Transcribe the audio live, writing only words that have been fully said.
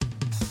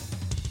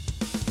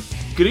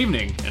Good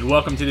evening, and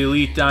welcome to the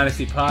Elite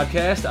Dynasty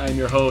Podcast. I am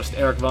your host,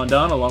 Eric Von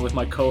Dunn, along with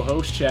my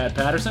co-host, Chad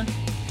Patterson.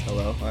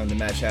 Hello, I'm the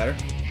Matt Chatter.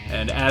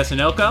 And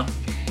Addison Elko.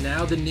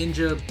 Now the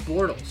Ninja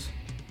Bortles.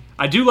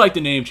 I do like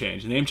the name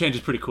change. The name change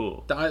is pretty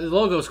cool. The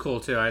logo's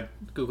cool, too. I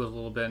Googled a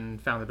little bit and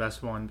found the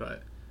best one,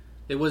 but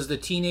it was the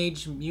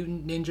Teenage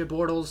Mutant Ninja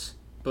Bortles.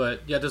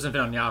 But, yeah, it doesn't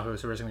fit on Yahoo,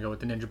 so we're just going to go with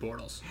the Ninja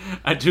Bortles.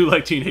 I do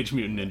like Teenage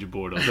Mutant Ninja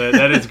Bortles.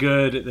 That is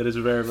good. That is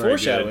very, very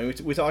Foreshadowing.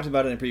 good. We talked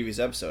about it in a previous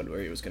episode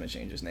where he was going to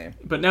change his name.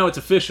 But now it's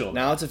official.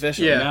 Now it's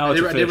official. Yeah, now it's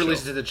they official.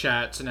 released it to the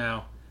chat, so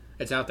now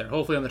it's out there.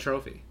 Hopefully on the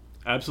trophy.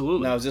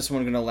 Absolutely. Now, is this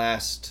one going to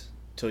last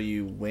till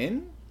you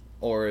win?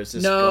 Or is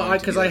this No, going to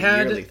because be I a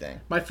had yearly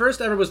thing? my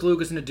first ever was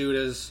Lucas and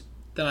Adudas.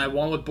 Then I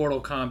won with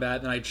Bortle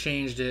Combat. Then I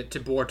changed it to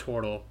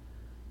Bortortle.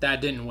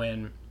 That didn't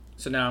win.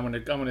 So now I'm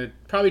gonna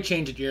probably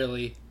change it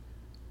yearly,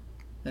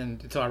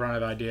 and until I run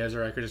out of ideas,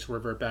 or I could just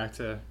revert back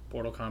to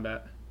Bortle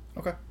Combat.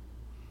 Okay.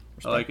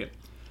 I like it.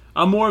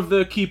 I'm more of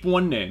the keep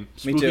one name.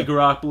 Me Spooky too.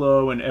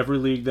 Garoppolo in every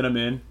league that I'm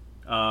in.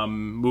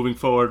 Moving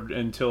forward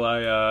until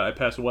I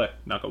pass away.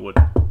 Knock on wood.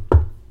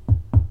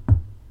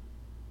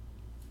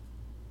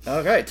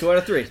 Okay, 2 out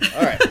of 3.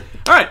 All right.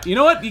 All right, you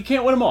know what? You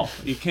can't win them all.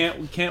 We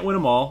can't win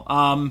them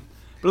all.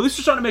 But at least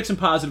we're starting to make some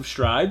positive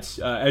strides.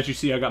 As you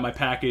see, I got my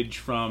package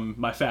from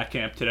my fat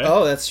camp today.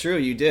 Oh, that's true.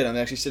 You did. I'm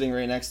actually sitting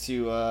right next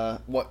to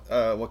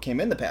what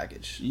came in the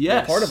package.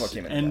 Yes. Or part of what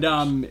came in the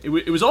package. And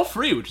it was all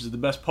free, which is the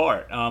best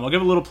part. I'll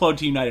give a little plug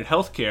to United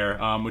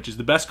Healthcare, which is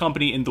the best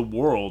company in the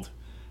world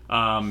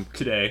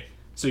today.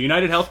 So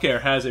United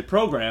Healthcare has a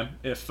program.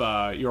 If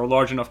you're a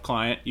large enough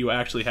client, you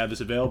actually have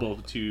this available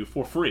to you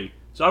for free.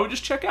 So I would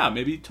just check out.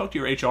 Maybe talk to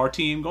your HR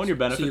team, go on your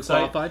benefits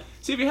site, qualified?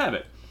 see if you have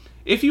it.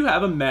 If you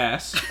have a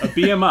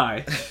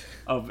BMI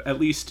of at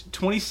least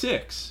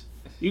 26,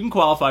 you can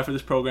qualify for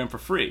this program for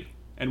free.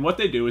 And what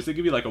they do is they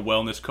give you like a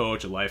wellness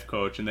coach, a life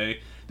coach, and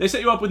they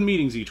set you up with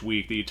meetings each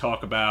week that you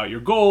talk about your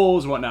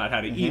goals, whatnot,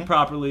 how to eat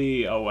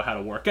properly, how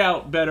to work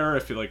out better.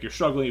 If you're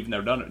struggling, you've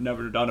never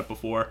done it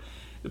before.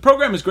 The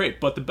program is great,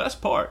 but the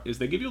best part is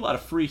they give you a lot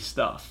of free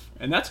stuff.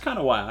 And that's kind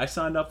of why I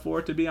signed up for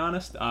it, to be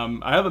honest.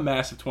 I have a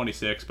mass of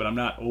 26, but I'm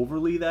not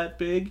overly that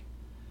big.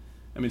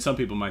 I mean, some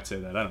people might say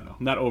that. I don't know.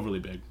 I'm not overly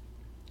big.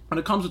 And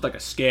it comes with like a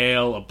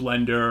scale, a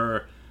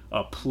blender,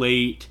 a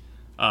plate,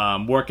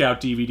 workout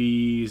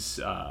DVDs,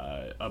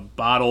 a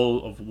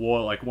bottle of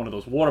water, like one of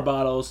those water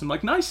bottles, and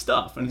like nice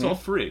stuff. And it's all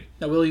free.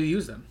 Now, will you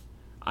use them?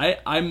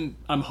 I'm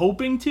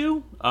hoping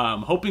to.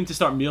 Hoping to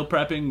start meal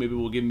prepping. Maybe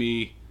will give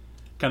me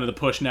kind of the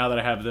push now that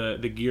I have the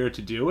gear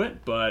to do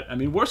it. But I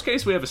mean, worst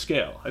case, we have a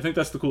scale. I think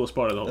that's the coolest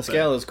part of the whole The thing.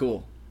 scale is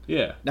cool.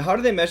 Yeah. Now, how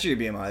do they measure your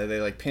BMI? Do they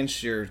like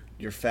pinch your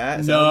fat?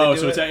 Is that No, how they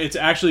so do it? it's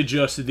actually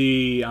just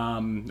the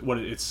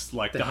it's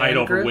like the height hand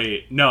over grip?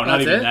 weight. No, not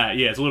That's even it? that.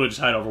 Yeah, it's literally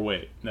just height over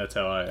weight. That's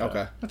how I.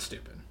 Okay. That's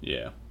stupid.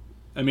 Yeah,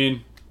 I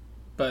mean,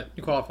 But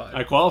you qualified.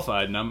 I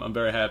qualified and I'm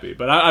very happy.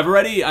 But I've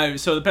already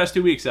so the past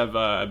 2 weeks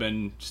I've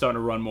been starting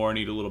to run more and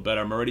eat a little better.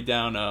 I'm already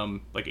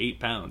down like 8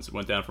 pounds. It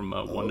went down from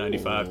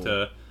 195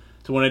 to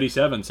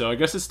 187. So I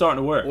guess it's starting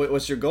to work.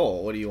 What's your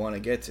goal? What do you want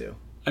to get to?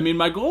 I mean,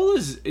 my goal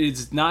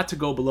is not to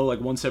go below like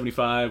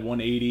 175,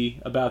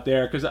 180, about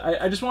there, because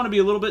I just want to be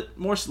a little bit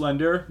more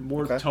slender,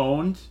 more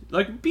toned,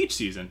 like beach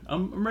season.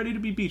 I'm ready to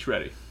be beach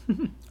ready.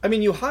 I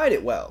mean, you hide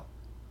it well.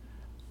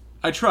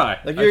 I try.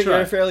 Like I you're try.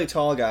 a fairly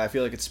tall guy. I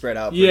feel like it's spread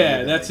out. pretty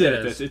Yeah, evenly. that's It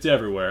it. is. It's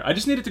everywhere. I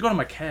just need it to go to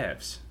my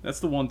calves. That's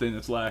the one thing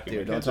that's lacking.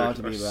 Dude, My don't calves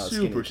talk are to me about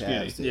super skinny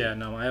calves, dude. Yeah,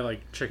 no, I have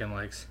like chicken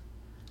legs.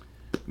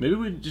 Maybe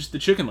we just the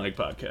chicken leg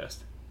podcast.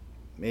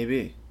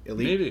 Maybe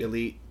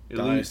elite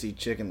dynasty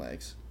chicken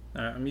legs.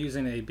 I'm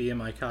using a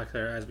BMI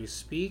calculator as we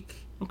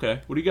speak.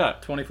 Okay, what do you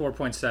got?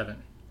 24.7.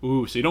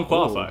 Ooh, so you don't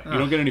qualify. Ooh. You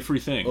don't get any free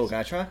things. Oh, can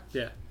I try?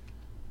 Yeah.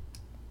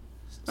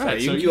 All right,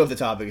 you so can cue up the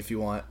topic if you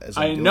want. As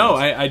I'm I doing know,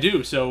 this. I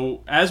do.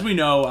 So as we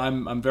know,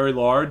 I'm very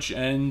large,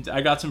 and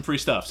I got some free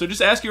stuff. So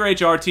just ask your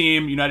HR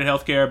team. United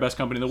Healthcare, best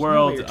company in the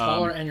world. You're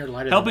taller and you're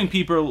lighter. Helping than me.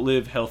 people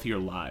live healthier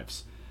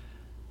lives.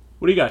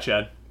 What do you got,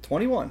 Chad?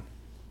 21.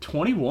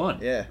 21.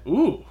 Yeah.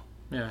 Ooh.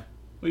 Yeah.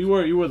 Well,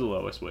 you were the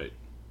lowest weight.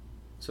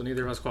 So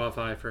neither of us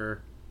qualify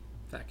for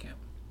that camp.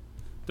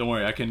 Don't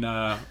worry, I can.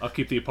 I'll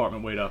keep the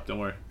apartment weight up. Don't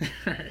worry,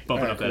 bumping All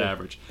right, up that cool.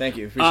 average. Thank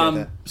you. Appreciate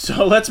that.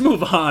 So let's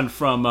move on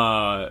from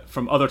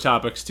other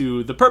topics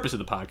to the purpose of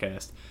the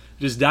podcast,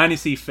 which is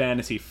Dynasty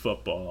Fantasy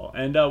Football,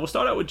 and we'll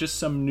start out with just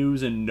some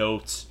news and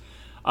notes.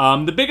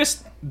 The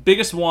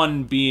biggest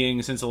one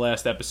being since the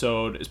last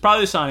episode is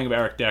probably the signing of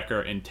Eric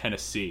Decker in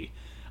Tennessee.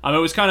 It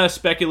was kind of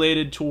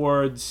speculated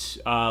towards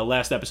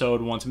last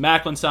episode once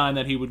Macklin signed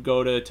that he would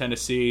go to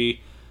Tennessee.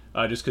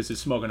 Just because his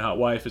smoking hot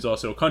wife is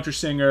also a country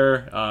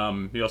singer.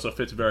 He also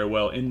fits very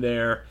well in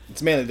there.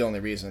 It's mainly the only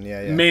reason.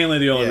 Yeah. Mainly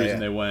the only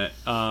reason they went.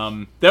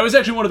 That was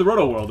actually one of the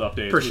Roto World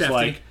updates.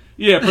 Pershefty.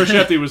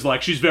 Pershefty was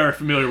like, she's very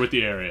familiar with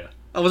the area.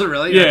 Oh, was it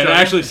really? Yeah, it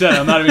actually said,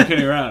 I'm not even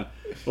kidding around.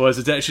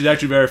 She's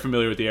actually very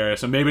familiar with the area.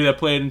 So maybe that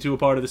played into a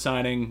part of the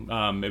signing.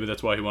 Maybe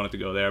that's why he wanted to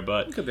go there.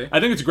 But Could be. I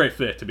think it's a great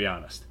fit, to be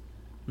honest.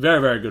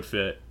 Very, very good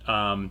fit.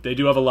 They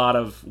do have a lot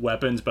of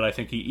weapons, but I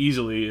think he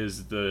easily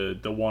is the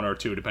one or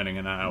two, depending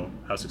on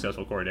how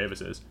successful Corey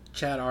Davis is.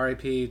 Chad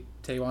R.I.P.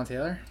 Taywan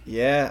Taylor.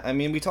 Yeah, I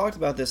mean, we talked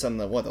about this on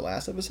the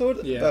last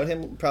episode? Yeah. About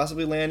him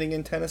possibly landing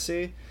in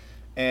Tennessee.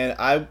 And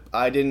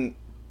I didn't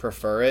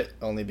prefer it,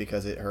 only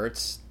because it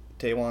hurts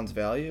Taywan's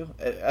value.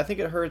 I think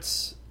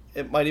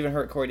it might even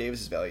hurt Corey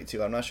Davis's value,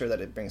 too. I'm not sure that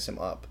it brings him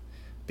up.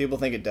 People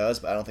think it does,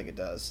 but I don't think it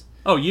does.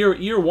 Oh,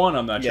 year one,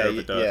 I'm not sure if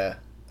it does. Yeah.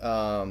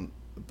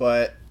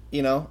 But,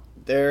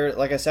 they're,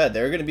 like I said,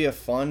 they're going to be a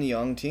fun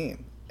young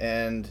team.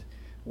 And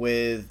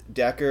with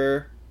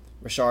Decker,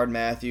 Rashard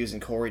Matthews,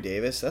 and Corey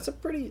Davis, that's a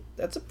pretty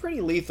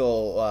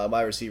lethal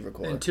wide receiver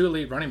core. And 2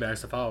 elite running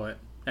backs to follow it,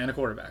 and a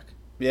quarterback.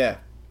 Yeah.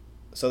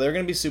 So they're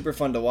going to be super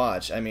fun to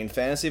watch. I mean,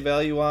 fantasy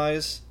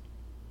value-wise,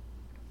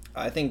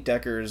 I think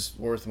Decker's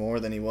worth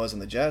more than he was in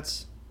the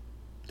Jets.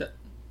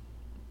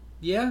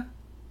 Yeah.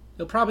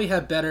 He'll probably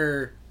have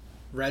better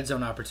red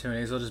zone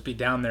opportunities. He'll just be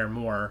down there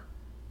more.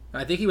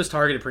 I think he was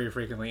targeted pretty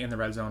frequently in the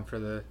red zone for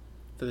the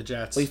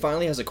Jets. Well, he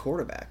finally has a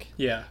quarterback.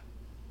 Yeah.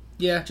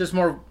 Yeah, just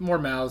more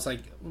mouths.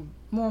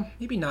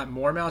 Maybe not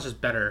more mouths,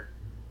 just better.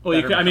 Well,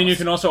 you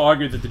can also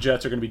argue that the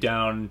Jets are going to be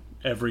down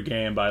every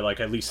game by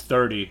at least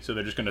 30, so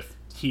they're just going to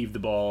heave the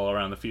ball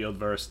around the field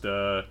versus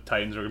the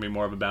Titans are going to be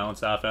more of a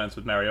balanced offense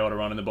with Mariota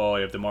running the ball.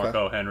 You have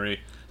DeMarco,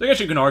 Henry. So I guess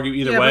you can argue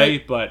either way,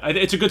 but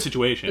it's a good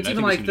situation. It's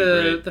even like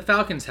the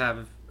Falcons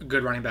have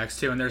good running backs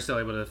too, and they're still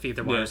able to feed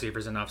their wide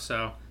receivers enough.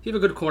 So if you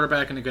have a good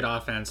quarterback and a good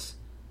offense,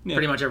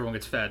 pretty much everyone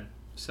gets fed.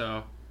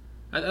 So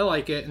I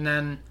like it. And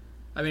then,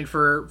 I mean,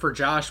 for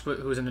Josh,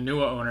 who's an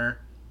Anua owner,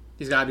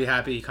 he's got to be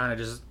happy. He kind of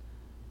just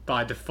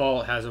by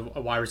default has a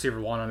wide receiver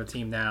 1 on the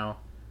team now.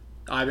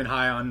 I've been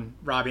high on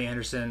Robbie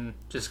Anderson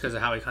just because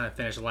of how he kind of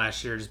finished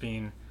last year, just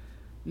being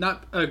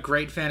not a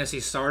great fantasy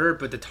starter,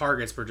 but the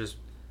targets were just,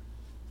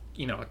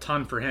 a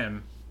ton for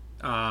him.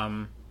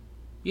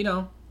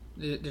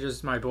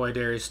 There's my boy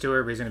Darius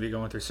Stewart, but he's going to be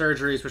going through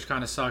surgeries, which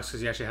kind of sucks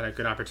because he actually had a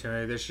good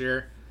opportunity this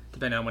year,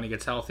 depending on when he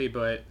gets healthy.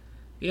 But,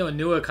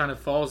 Anua kind of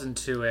falls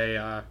into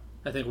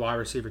I think, wide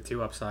receiver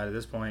 2 upside at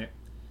this point.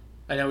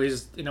 I know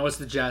it's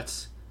the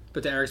Jets,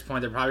 but to Eric's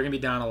point, they're probably going to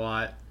be down a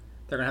lot.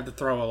 They're going to have to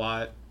throw a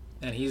lot.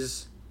 And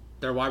he's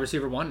their wide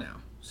receiver 1 now.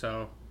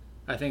 So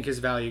I think his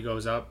value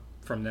goes up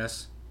from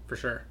this for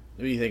sure.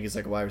 What do you think? It's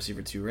like a wide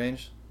receiver 2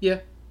 range? Yeah.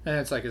 And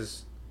it's like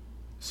his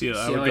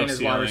ceiling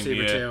is wide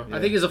receiver 2. Yeah.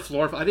 I think he's a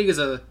floor. I think has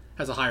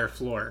a higher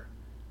floor.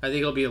 I think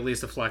he'll be at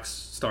least a flex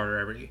starter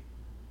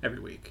every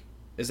week.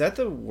 Is that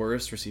the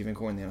worst receiving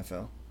core in the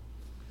NFL?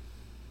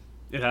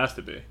 It has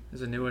to be.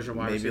 Is Anua as your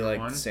wide receiver Maybe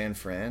 1? like San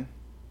Fran?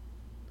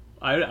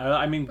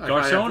 I mean,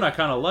 Garcon I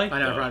kind of like. I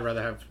know, though. I'd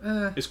rather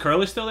have... Is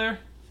Curley still there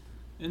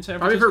in San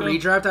Probably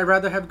Francisco? for redraft, I'd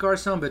rather have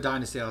Garcon, but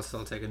Dynasty, I'll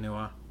still take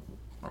Anua.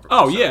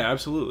 Oh, yeah,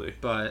 absolutely.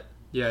 But,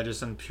 yeah,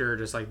 just on pure,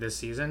 just like this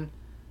season,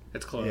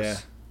 it's close. Yeah.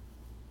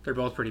 They're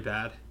both pretty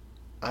bad.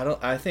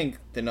 I think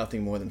they're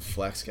nothing more than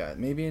flex guy.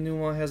 Maybe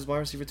Anua has wide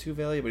receiver 2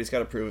 value, but he's got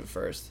to prove it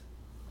first.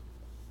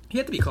 He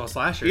had to be close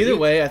last year. Either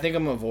way, I think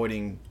I'm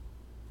avoiding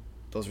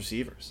those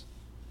receivers.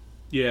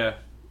 Yeah,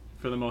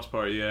 for the most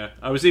part, yeah.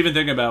 I was even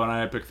thinking about when I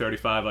had pick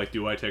 35,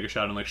 do I take a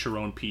shot on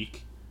Sharon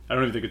Peak? I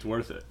don't even think it's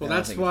worth it. Well,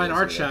 that's why in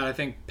our chat, I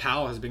think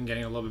Powell has been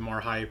getting a little bit more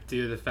hype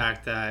due to the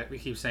fact that we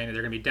keep saying that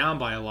they're going to be down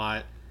by a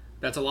lot.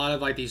 That's a lot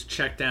of these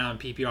check down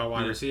PPR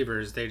wide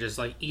receivers. They just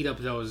eat up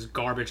those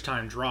garbage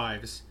time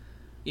drives,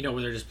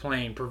 where they're just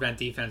playing prevent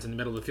defense in the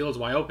middle of the field is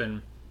wide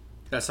open.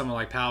 That's someone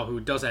like Powell who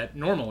does that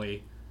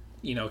normally,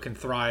 can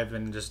thrive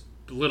and just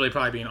literally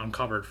probably being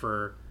uncovered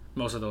for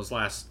most of those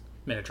last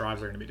minute drives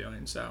they're going to be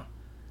doing. So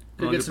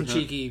could get some 100%.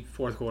 cheeky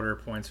fourth quarter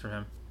points from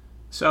him.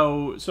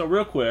 So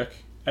real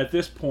quick, at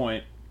this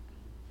point,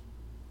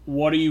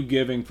 what are you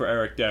giving for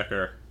Eric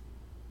Decker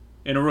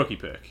in a rookie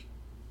pick?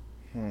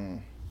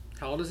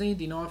 How old is he?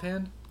 Do you know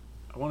offhand?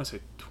 I want to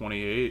say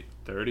 28,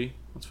 30.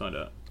 Let's find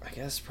out. I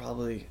guess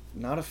probably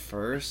not a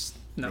first.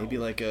 No. Maybe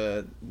like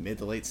a mid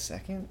to late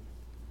second.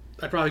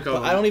 I'd probably go.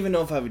 But I don't even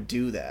know if I would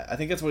do that. I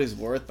think that's what he's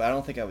worth, but I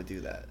don't think I would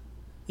do that.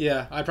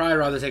 Yeah, I'd probably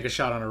rather take a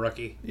shot on a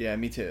rookie. Yeah,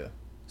 me too.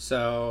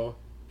 So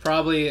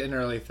probably an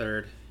early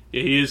third.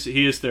 Yeah, he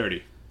is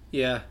 30.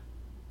 Yeah.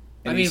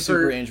 And he's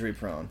super injury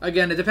prone.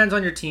 Again, it depends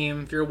on your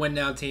team. If you're a win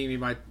now team, you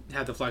might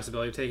have the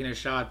flexibility of taking a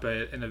shot,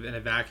 but in a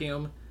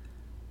vacuum,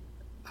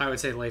 I would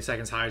say late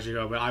seconds, high as you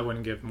go, but I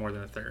wouldn't give more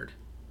than a third.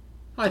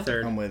 High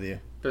third. I'm with you.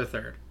 For the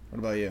third. What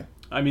about you?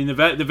 I mean,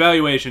 the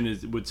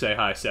valuation would say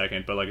high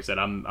second, but like I said,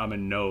 I'm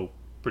in no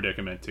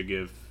predicament to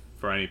give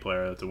for any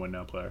player that's a win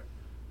now player.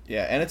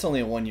 Yeah, and it's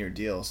only a 1-year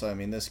deal, so I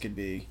mean, this could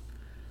be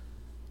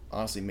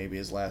honestly maybe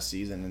his last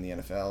season in the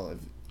NFL,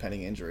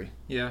 pending injury.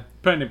 Yeah.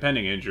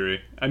 Pending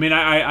injury. I mean,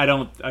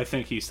 I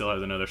think he still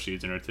has another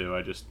season or two.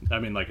 Like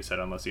I said,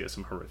 unless he has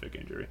some horrific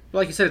injury.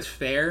 Like you said, it's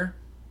fair,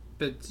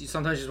 but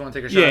sometimes you just want to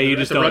take a shot. Yeah, you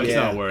just don't. It's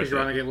not worth it. Because you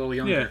want to get a little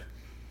younger.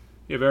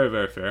 Yeah, very,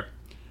 very fair.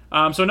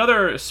 So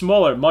another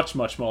smaller, much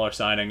smaller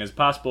signing is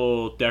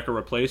possible Decker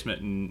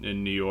replacement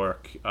in New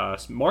York.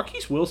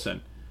 Marquise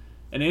Wilson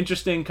an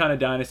interesting kind of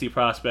dynasty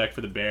prospect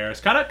for the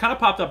Bears. Kind of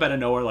popped up out of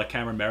nowhere like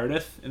Cameron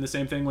Meredith in the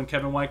same thing when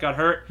Kevin White got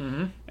hurt.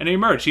 Mm-hmm. And he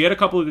emerged. He had a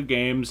couple of good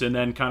games and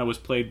then kind of was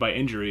plagued by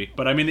injury.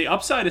 But, I mean, the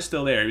upside is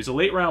still there. He was a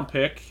late-round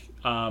pick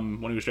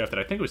when he was drafted.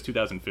 I think it was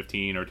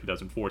 2015 or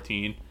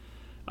 2014.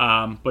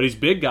 But he's a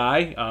big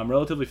guy,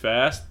 relatively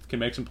fast, can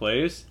make some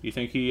plays. You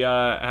think he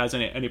has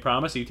any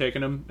promise? Are you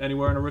taking him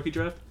anywhere in a rookie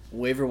draft?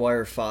 Waiver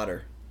wire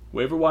fodder.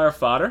 Waiver wire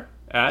fodder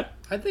at?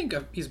 I think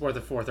he's worth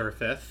a 4th or a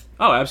 5th.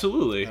 Oh,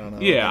 absolutely. I don't know.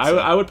 Yeah,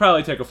 I would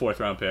probably take a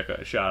 4th-round pick,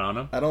 a shot on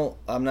him.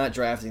 I'm not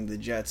drafting the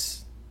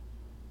Jets'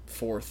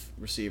 4th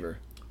receiver.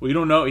 Well, you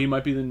don't know. He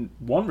might be the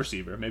one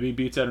receiver. Maybe he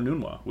beats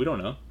Adonunwa. We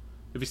don't know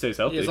if he stays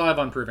healthy. There's a lot of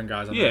unproven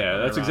guys on Yeah,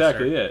 on that's their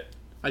exactly roster. it.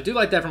 I do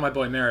like that from my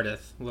boy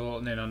Meredith.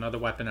 Another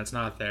weapon that's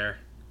not there.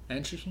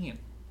 And Shaheen.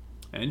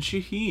 And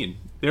Shaheen.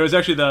 There was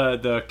actually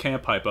the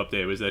camp hype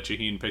update was that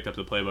Shaheen picked up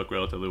the playbook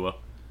relatively well.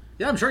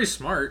 Yeah, I'm sure he's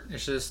smart.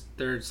 It's just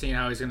they're seeing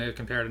how he's going to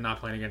compare to not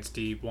playing against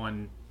D1.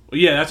 Well,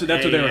 yeah, that's what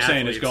they were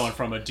saying is athletes. going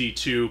from a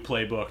D2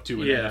 playbook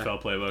to an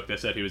NFL playbook. They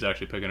said he was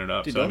actually picking it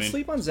up. Dude, so, don't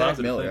sleep on Zach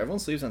positive Miller. thing. Everyone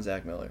sleeps on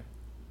Zach Miller.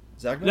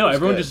 Zach No, Miller's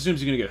everyone good. just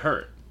assumes he's going to get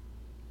hurt.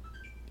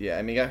 Yeah,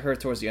 I mean, he got hurt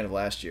towards the end of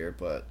last year,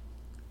 but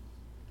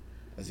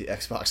as the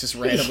Xbox just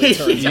randomly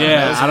turns on.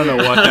 Yeah, I don't know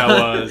what that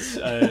was.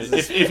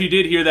 If you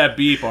did hear that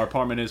beep, our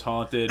apartment is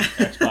haunted.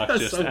 Xbox That's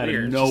just so out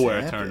weird. of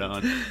nowhere Just turned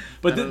on. happened.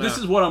 But I don't this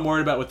know. is what I'm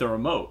worried about with the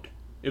remote.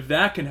 If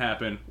that can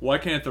happen, why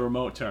can't the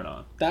remote turn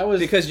on? That was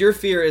Because your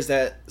fear is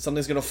that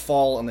something's going to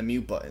fall on the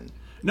mute button.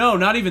 No,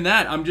 not even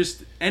that. I'm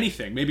just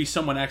anything. Maybe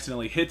someone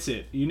accidentally hits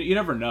it. You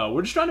never know.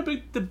 We're just trying to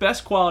be the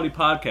best quality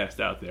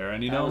podcast out there,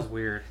 and that was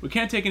weird. we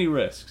can't take any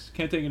risks.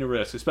 Can't take any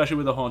risks, especially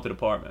with a haunted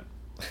apartment.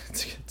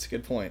 It's a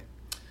good point.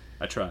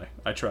 I try.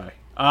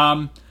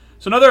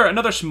 So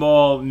another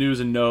small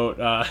news and note.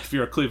 If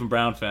you're a Cleveland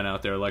Brown fan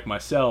out there like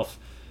myself,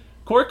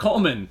 Corey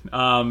Coleman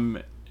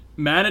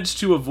managed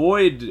to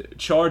avoid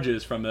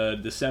charges from the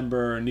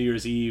December New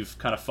Year's Eve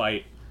kind of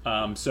fight.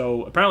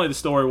 So apparently the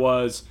story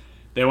was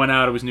they went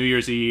out. It was New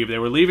Year's Eve. They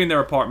were leaving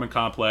their apartment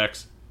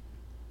complex,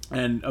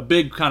 and a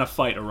big kind of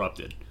fight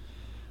erupted.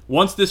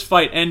 Once this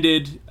fight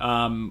ended,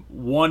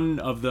 one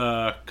of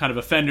the kind of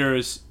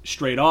offenders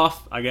straight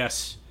off, I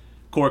guess,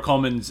 Corey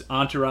Coleman's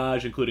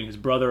entourage, including his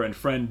brother and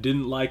friend,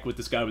 didn't like what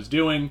this guy was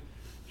doing,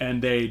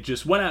 and they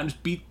just went out and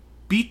just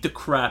beat the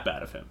crap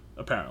out of him,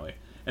 apparently.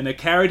 And they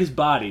carried his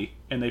body,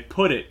 and they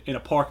put it in a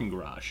parking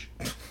garage.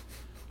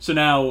 So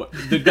now,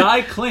 the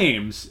guy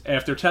claims,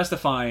 after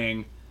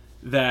testifying,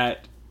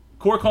 that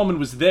Corey Coleman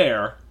was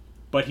there,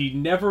 but he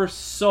never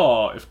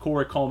saw if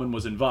Corey Coleman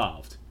was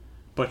involved.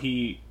 But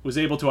he was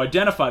able to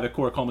identify that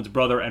Corey Coleman's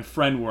brother and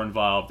friend were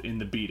involved in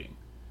the beating.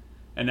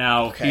 And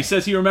now he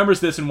says he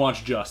remembers this and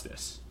wants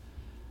justice.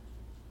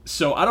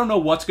 So I don't know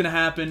what's going to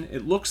happen.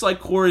 It looks like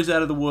Corey's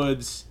out of the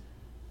woods.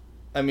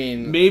 I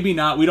mean, Maybe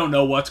not. We don't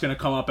know what's going to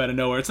come up out of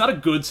nowhere. It's not a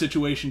good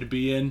situation to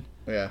be in.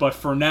 Yeah. But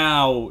for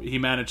now, he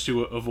managed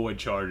to avoid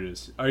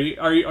charges. Are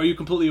you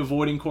completely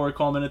avoiding Corey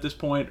Coleman at this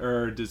point,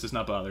 or does this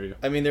not bother you?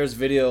 I mean, there's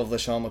video of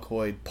LaShawn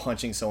McCoy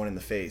punching someone in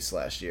the face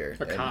last year.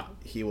 A cop.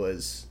 He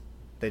was.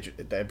 I'm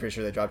pretty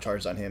sure they dropped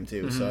charges on him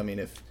too. Mm-hmm. So I mean,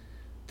 if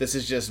this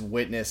is just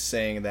witness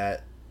saying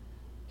that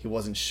he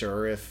wasn't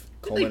sure if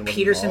Coleman Like was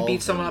Peterson involved,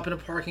 beat someone and- up in a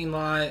parking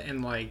lot,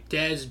 and like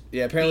Dez.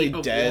 Yeah, apparently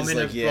beat a Dez, woman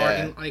like, in a yeah.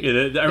 parking- like, Yeah, I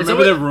it's remember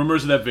always- the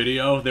rumors of that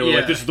video. They were Yeah.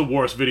 like, "This is the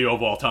worst video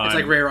of all time." It's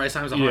like Ray Rice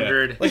times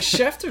 100. Like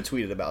Schefter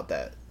tweeted about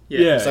that.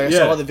 Yeah. It's like I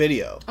saw the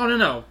video. Oh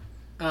no.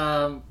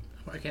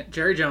 I can't.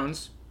 Jerry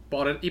Jones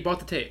bought it. He bought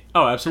the tape.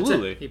 Oh, That's it.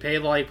 absolutely. He paid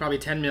like probably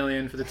 $10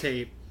 million for the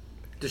tape,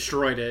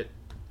 destroyed it,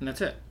 and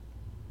that's it.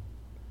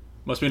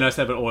 Must be nice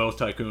to have an oil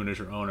tycoon as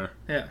your owner.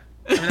 Yeah.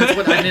 I mean, that's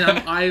what I mean.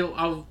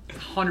 I'm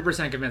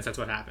 100% convinced that's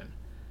what happened.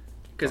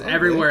 Because Probably.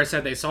 everywhere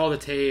said they saw the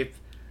tape.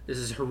 This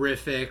is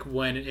horrific.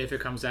 When and if it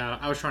comes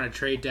out, I was trying to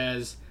trade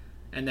Dez,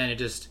 and then it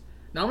just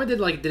not only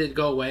did it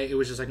go away, it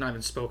was just like not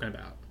even spoken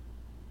about.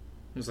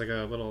 It was like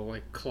a little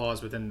like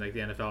clause within like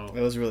the NFL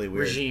It was really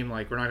weird. regime.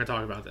 Like we're not gonna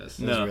talk about this.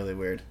 It was No. really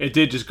weird. It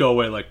did just go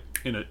away like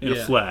in a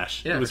Yeah.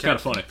 flash. Yeah, It was for kind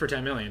of funny. for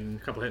 $10 million, and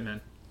a couple hitmen.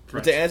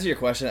 But to answer your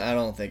question, I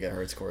don't think it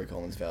hurts Corey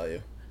Coleman's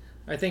value.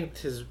 I think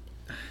he's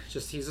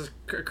a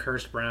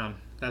cursed Brown.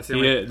 That's the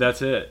Yeah,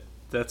 that's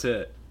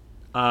it.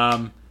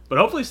 But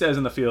hopefully he stays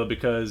in the field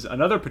because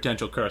another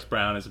potential cursed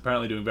Brown is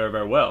apparently doing very,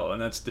 very well,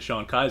 and that's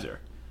Deshaun Kaiser.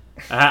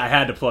 I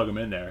had to plug him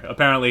in there.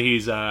 Apparently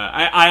he's...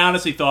 I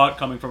honestly thought,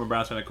 coming from a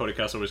Browns fan, that Cody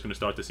Kessler was going to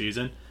start the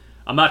season.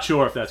 I'm not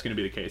sure if that's going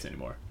to be the case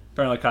anymore.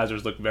 Apparently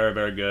Kaiser's looked very,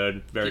 very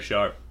good, very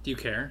sharp. Do you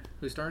care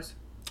who starts?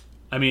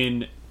 I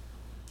mean,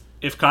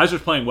 if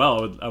Kaiser's playing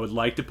well, I would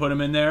like to put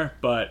him in there,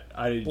 but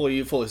I... Well,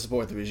 you fully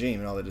support the regime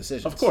and all the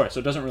decisions. Of course,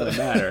 so it doesn't really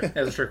matter.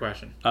 That's a trick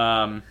question.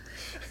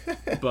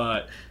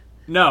 But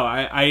no,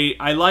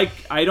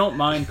 I don't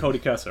mind Cody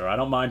Kessler. I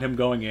don't mind him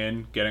going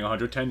in, getting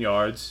 110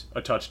 yards,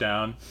 a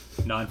touchdown,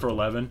 9 for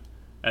 11,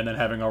 and then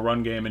having our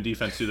run game and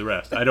defense do the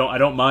rest. I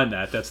don't mind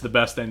that. That's the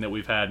best thing that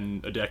we've had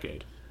in a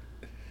decade.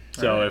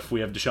 So Alright. if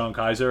we have Deshaun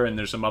Kaiser and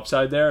there's some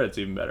upside there, it's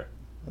even better.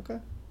 Okay.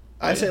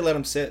 I say let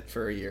him sit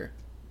for a year.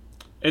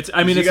 It's.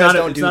 I mean, You it's guys not.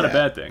 don't It's do not a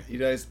that. bad thing. You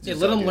guys. Yeah,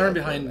 just let don't him do learn that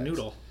behind quarterbacks.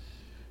 Noodle,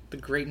 the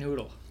great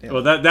Noodle. Yeah.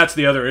 Well, that's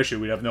the other issue.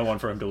 We'd have no one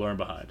for him to learn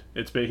behind.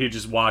 He's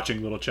just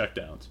watching little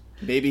checkdowns.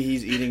 Maybe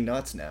he's eating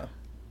nuts now.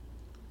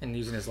 And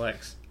using his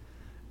legs.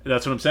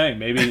 That's what I'm saying.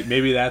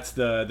 Maybe that's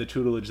the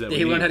tutelage that we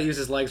He need. learned how to use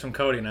his legs from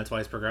Cody, and that's why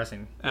he's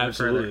progressing. even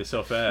Absolutely, further.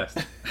 so fast.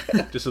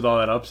 Just with all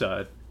that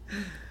upside.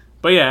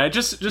 But yeah,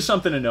 just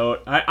something to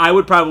note. I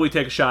would probably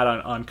take a shot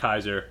on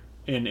Kaiser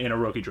in a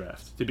rookie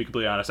draft, to be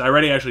completely honest. I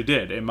already actually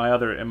did. In my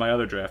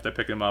other draft, I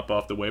picked him up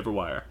off the waiver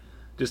wire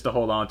just to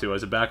hold on to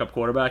as a backup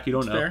quarterback. You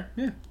don't know. Fair,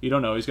 yeah. You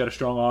don't know. He's got a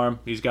strong arm.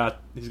 He's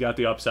got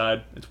the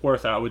upside. It's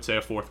worth, I would say,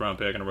 a 4th round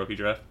pick in a rookie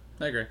draft.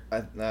 I agree.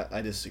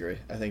 I disagree.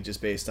 I think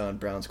just based on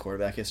Brown's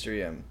quarterback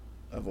history, I'm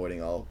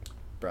avoiding all.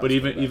 Browns But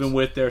quarterbacks. even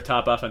with their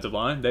top offensive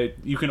line,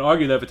 you can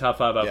argue they have a top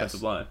 5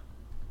 offensive line.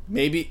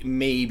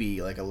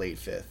 maybe like a late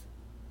 5th.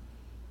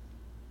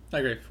 I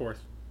agree. 4th.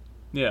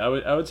 Yeah,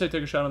 I would say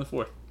take a shot on the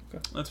 4th.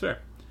 Okay. That's fair.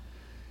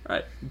 All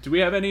right. Do we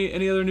have any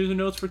other news and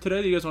notes for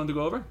today that you guys wanted to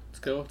go over? Let's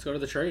go to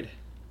the trade.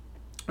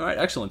 All right,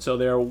 excellent. So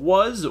there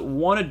was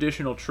one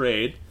additional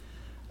trade.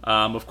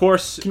 Of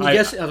course, Can you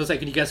guess? I was gonna say,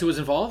 can you guess who was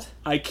involved?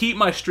 I keep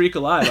my streak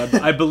alive.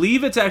 I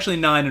believe it's actually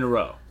 9 in a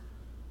row.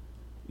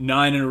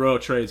 9 in a row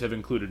trades have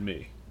included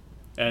me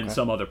and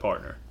some other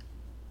partner.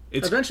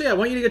 It's Eventually, I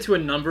want you to get to a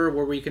number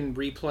where we can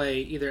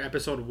replay either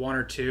episode 1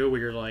 or 2, where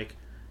you're like,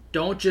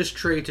 don't just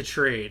trade to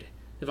trade.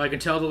 If I can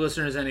tell the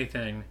listeners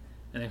anything,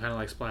 and then kind of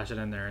like splash it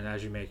in there, and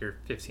as you make your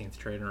 15th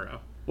trade in a row.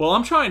 well,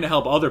 I'm trying to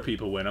help other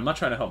people win. I'm not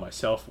trying to help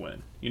myself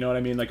win. You know what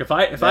I mean? Like if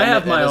I have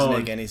That my doesn't own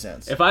make any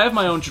sense. if I have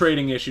my own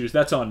trading issues,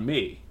 that's on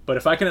me. But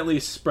if I can at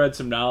least spread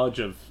some knowledge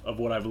of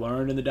what I've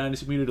learned in the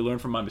Dynasty community to learn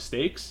from my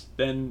mistakes,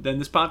 then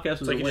this podcast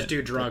was So a you can win. just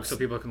do drugs so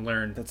people can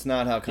learn That's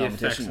not how the effects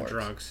competition of works.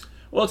 drugs.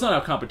 Well, it's not how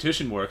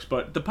competition works,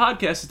 but the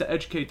podcast is to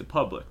educate the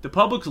public. The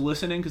public's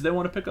listening because they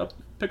want to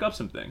pick up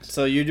some things.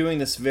 So you're doing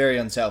this very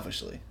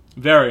unselfishly.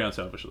 Very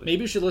unselfishly.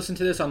 Maybe you should listen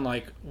to this on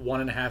like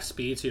 1.5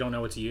 speed, so you don't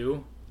know it's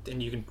you,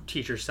 and you can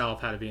teach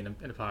yourself how to be in a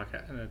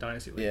podcast in a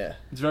dynasty league. Yeah.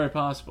 It's very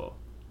possible.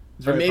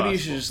 It's Or very maybe you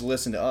possible. should just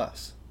listen to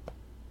us.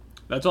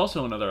 That's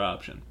also another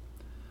option.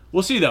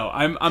 We'll see though.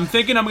 I'm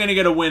thinking I'm going to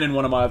get a win in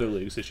one of my other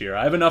leagues this year.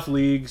 I have enough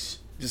leagues.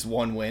 Just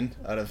one win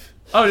out of.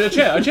 Oh, a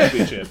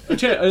championship. A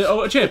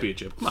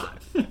championship.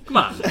 Come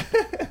on.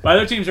 My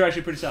other teams are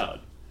actually pretty solid.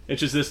 It's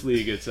just this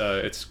league.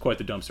 It's quite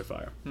the dumpster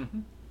fire.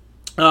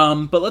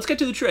 Mm-hmm. But let's get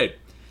to the trade.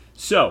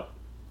 So,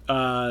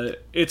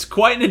 it's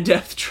quite an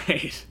in-depth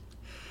trade.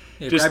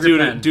 Yeah, Just grab your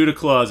pen. due to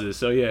clauses.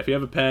 So yeah, if you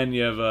have a pen,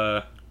 you have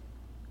a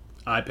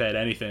iPad,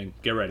 anything,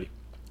 get ready.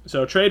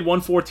 So trade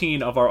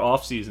 114 of our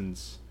off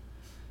seasons.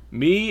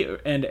 Me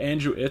and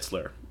Andrew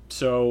Itzler.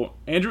 So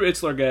Andrew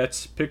Itzler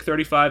gets pick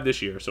 35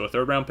 this year, so a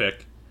 3rd round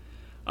pick.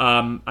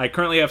 I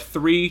currently have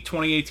 3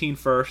 2018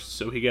 firsts,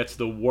 so he gets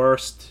the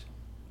worst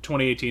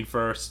 2018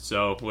 first.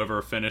 So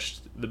whoever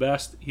finished the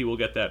best, he will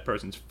get that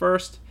person's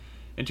first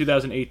in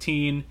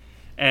 2018.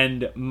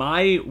 And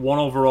my 1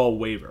 overall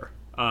waiver.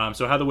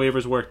 So how the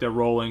waivers work, they're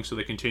rolling, so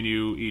they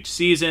continue each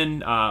season.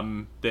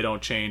 They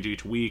don't change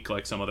each week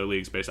like some other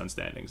leagues based on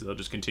standings. They'll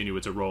just continue.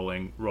 It's a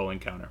rolling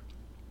counter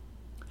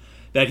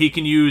that he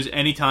can use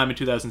anytime in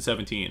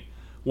 2017.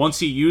 Once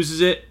he uses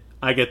it,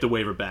 I get the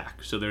waiver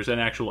back. So there's an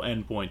actual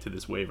endpoint to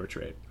this waiver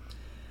trade.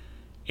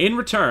 In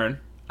return,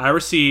 I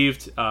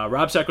received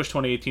Rob Seckler's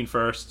 2018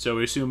 first, so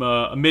we assume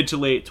a mid to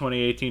late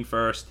 2018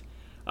 first.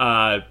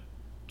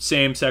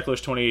 Same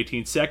Seckler's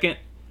 2018 second,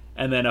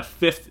 and then a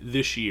 5th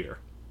this year.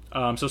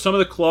 So some of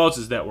the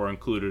clauses that were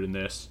included in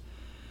this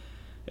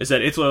is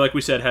that Itzler, like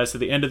we said, has to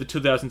the end of the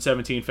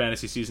 2017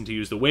 fantasy season to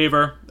use the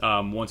waiver.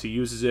 Once he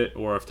uses it,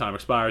 or if time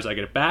expires, I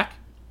get it back.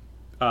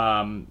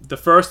 The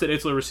first that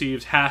Itzler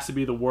receives has to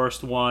be the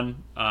worst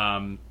one.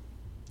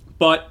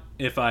 But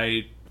if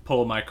I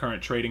pull my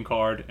current trading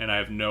card and I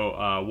have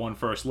no 1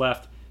 first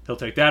left, he'll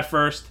take that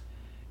first.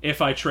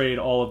 If I trade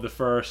all of the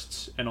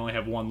firsts and only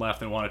have 1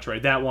 left and want to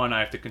trade that one, I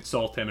have to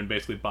consult him and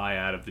basically buy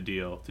out of the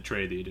deal to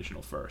trade the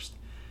additional first.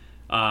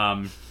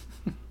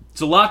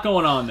 It's a lot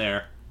going on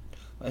there.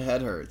 My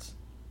head hurts.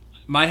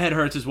 My head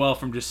hurts as well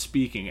from just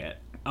speaking it.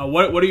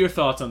 What are your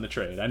thoughts on the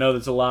trade? I know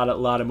there's a lot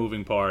of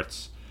moving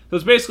parts. So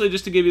it's basically,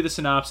 just to give you the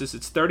synopsis,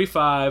 it's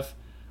 35,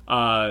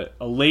 a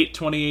late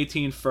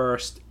 2018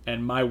 first,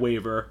 and my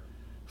waiver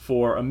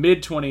for a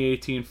mid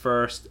 2018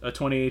 first, a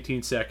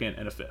 2018 second,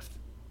 and a 5th.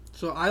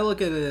 So I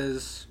look at it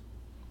as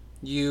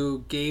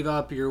you gave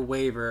up your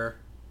waiver,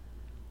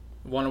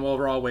 1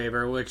 overall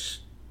waiver,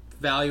 which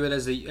value it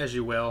as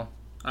you will.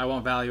 I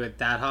won't value it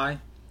that high.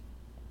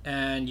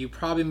 And you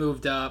probably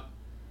moved up,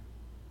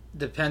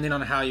 depending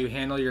on how you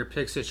handle your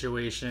pick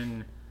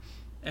situation,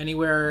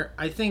 anywhere.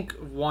 I think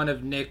one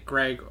of Nick,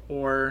 Greg,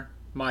 or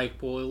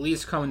Mike will at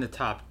least come in the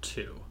top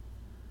 2.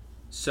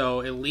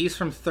 So at least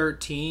from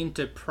 13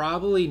 to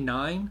probably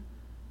 9.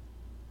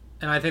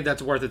 And I think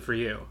that's worth it for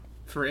you.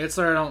 For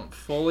Itzler, I don't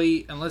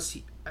fully, unless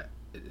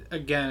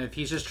again, if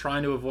he's just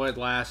trying to avoid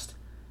last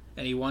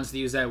and he wants to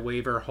use that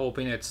waiver,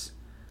 hoping it's,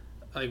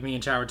 like me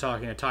and Chad were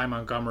talking, a Ty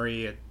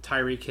Montgomery, a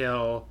Tyreek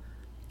Hill,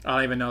 I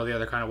don't even know the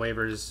other kind of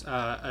waivers.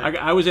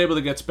 I was able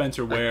to get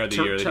Spencer Ware the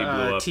year that he blew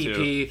up TP,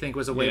 too. I think,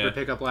 was a waiver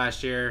pickup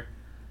last year.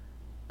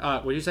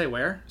 What did you say,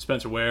 Ware?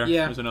 Spencer Ware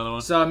was another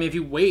one. So, I mean, if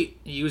you wait,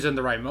 you use it in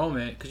the right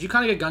moment, because you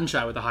kind of get gun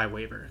shy with a high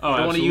waiver. Oh, you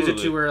don't want to use it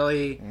absolutely. too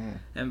early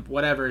and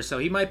whatever. So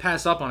he might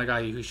pass up on a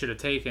guy who should have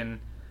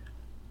taken.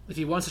 If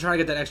he wants to try to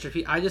get that extra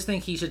fee, I just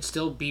think he should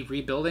still be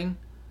rebuilding.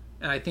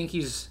 And I think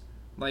he's,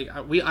 like,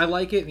 I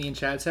like it, me and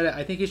Chad said it,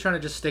 I think he's trying to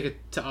just stick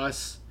it to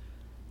us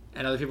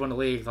and other people in the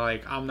league,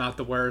 like, I'm not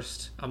the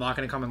worst, I'm not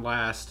going to come in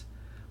last.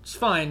 It's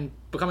fine,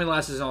 but coming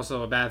last is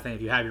also a bad thing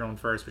if you have your own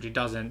first, which he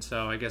doesn't,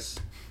 so I guess,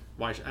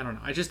 I don't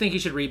know. I just think he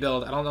should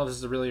rebuild. I don't know if this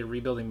is really a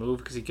rebuilding move,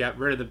 because he got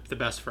rid of the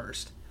best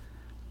first.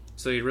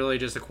 So he really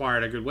just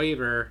acquired a good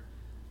waiver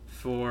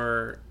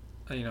for,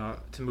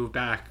 to move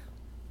back,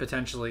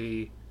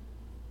 potentially,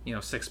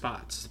 6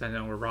 spots,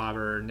 depending on where Rob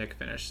or Nick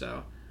finish,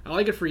 so I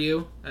like it for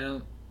you. I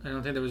don't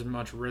think there was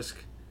much risk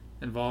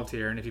involved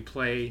here, and if you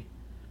play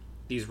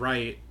these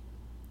right,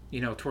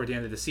 toward the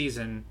end of the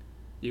season,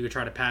 you could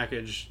try to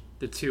package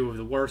the 2 of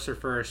the worst or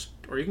first,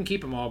 or you can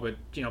keep them all, but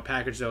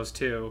package those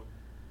 2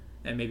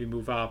 and maybe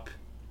move up.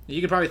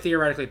 You could probably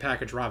theoretically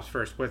package Rob's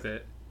first with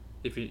it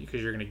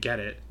because you're going to get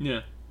it.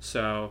 Yeah.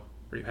 So,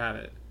 or you have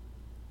it.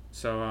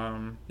 So,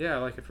 I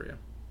like it for you.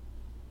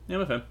 Yeah,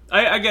 I'm a fan.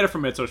 I get it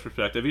from Mitzo's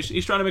perspective.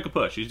 He's trying to make a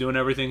push. He's doing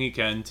everything he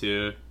can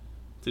to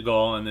go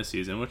all in this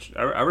season, which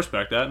I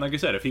respect that. And like I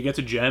said, if he gets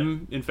a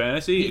gem in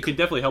fantasy, it could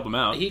definitely help him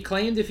out. He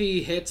claimed if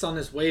he hits on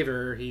this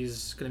waiver,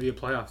 he's going to be a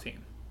playoff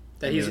team.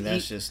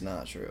 That's just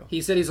not true.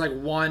 He said he's like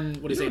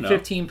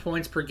 15 know.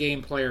 points per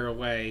game player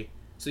away.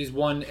 So he's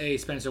one a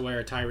Spencer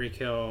Ware, Tyreek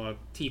Hill, a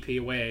TP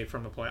away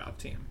from a playoff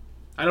team.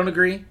 I don't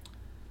agree.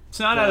 It's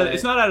not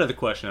out of the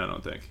question, I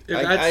don't think.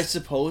 I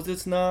suppose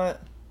it's not.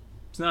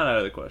 It's not out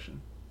of the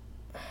question.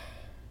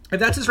 If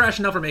that's his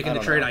rationale for making the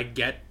don't trade, know. I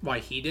get why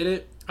he did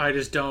it. I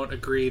just don't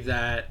agree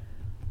that...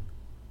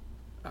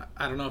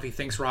 I don't know if he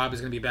thinks Rob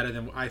is going to be better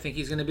than I think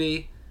he's going to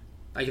be.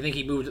 I think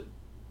he moved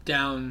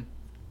down...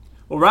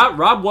 Well,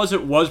 Rob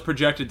was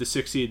projected to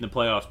succeed in the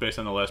playoffs based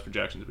on the last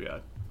projections we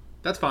had.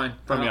 That's fine.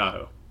 From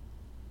Yahoo.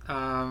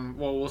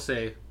 Well, we'll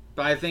see.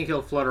 But I think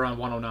he'll float around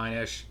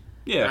 109-ish.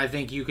 Yeah. I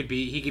think he could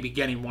be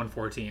getting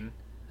 114.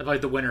 I feel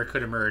like the winner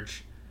could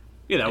emerge.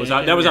 Yeah, that was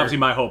obviously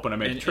my hope when I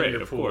made the trade,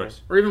 of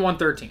course. Or even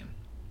 113.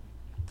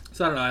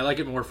 So I don't know. I like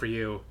it more for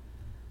you.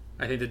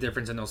 I think the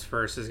difference in those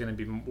firsts is going to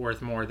be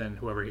worth more than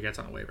whoever he gets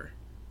on a waiver.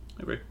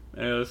 I agree.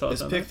 Any other thoughts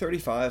Is on pick that?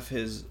 35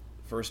 his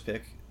first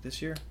pick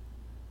this year?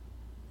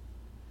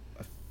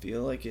 I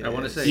feel like it is. I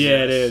wanna say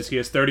Yeah, it is. He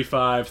has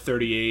 35,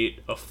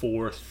 38, a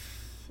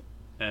fourth,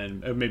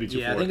 and maybe 2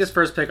 Yeah, fourths. I think his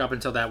first pick up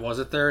until that was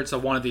a third, so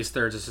one of these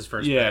thirds is his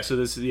first Yeah, pick.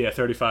 so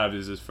 35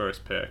 is his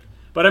first pick.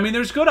 But, I mean,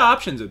 there's good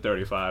options at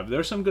 35.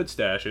 There's some good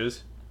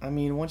stashes. I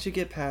mean, once you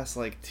get past,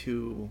 like,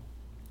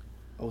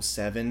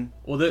 207...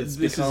 Well, this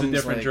is a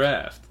different like,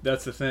 draft.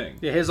 That's the thing.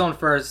 Yeah, his own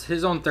third is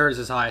his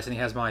highest, and he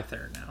has my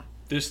third now.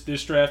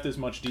 This draft is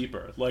much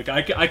deeper. Like,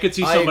 I could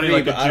see I somebody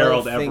agree, like a but I don't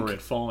Gerald think-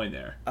 Everett falling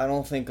there. I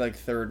don't think, like,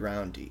 third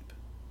round deep.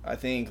 I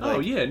think, like...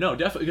 Oh, yeah, no,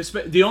 definitely.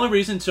 The only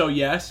reason,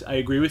 yes, I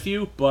agree with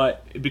you,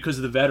 but because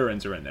the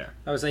veterans are in there.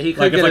 I would say he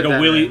could Like, get if like a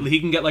a veteran. he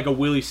can get like a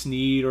Willie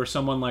Snead or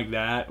someone like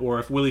that, or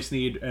if Willie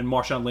Snead and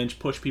Marshawn Lynch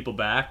push people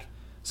back,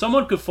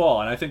 someone could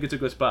fall, and I think it's a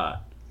good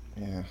spot.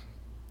 Yeah.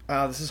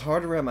 This is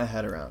hard to wrap my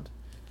head around.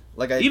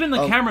 Like Even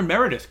Cameron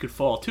Meredith could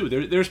fall, too.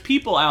 There's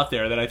people out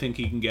there that I think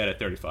he can get at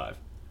 35.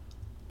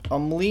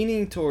 I'm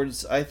leaning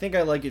towards... I think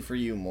I like it for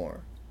you more.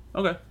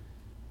 Okay.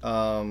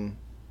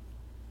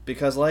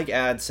 Because like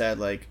Ad said,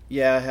 like,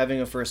 yeah, having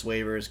a first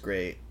waiver is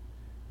great,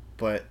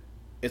 but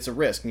it's a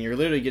risk, and you're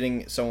literally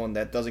getting someone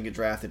that doesn't get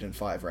drafted in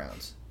 5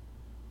 rounds.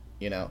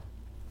 You know?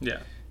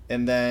 Yeah.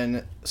 And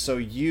then, so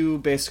you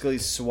basically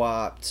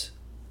swapped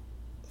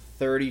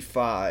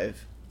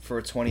 35 for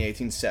a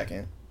 2018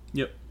 second,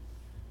 Yep.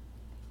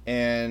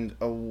 and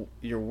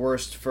your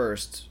worst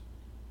first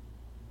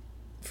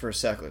for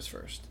Seckler's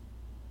first.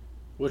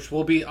 Which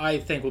I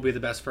think will be the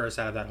best first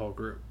out of that whole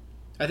group.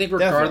 I think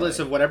regardless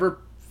Definitely. of whatever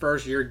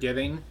first you're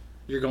giving,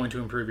 you're going to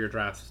improve your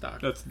draft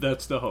stock.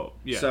 That's the hope.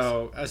 Yes.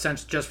 So,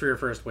 essentially, just for your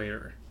first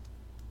waiver.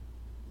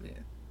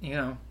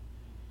 Yeah.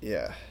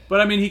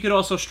 But I mean, he could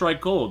also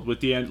strike gold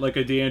with like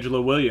a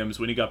D'Angelo Williams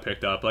when he got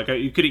picked up. Like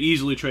you could have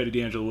easily traded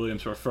D'Angelo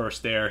Williams for a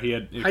first there. He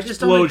had an I just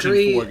don't explosion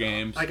agree. 4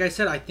 games. Like I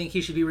said, I think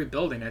he should be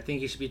rebuilding. I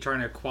think he should be trying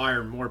to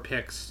acquire more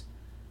picks,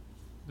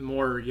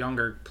 more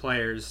younger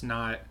players.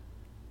 I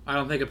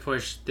don't think a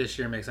push this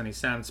year makes any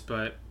sense,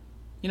 but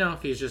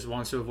if he just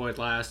wants to avoid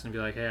last and be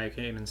like, hey, I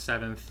came in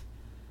 7th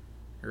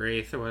or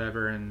 8th or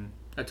whatever, and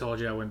I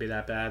told you I wouldn't be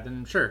that bad,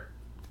 then sure,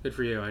 good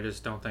for you. I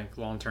just don't think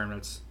long term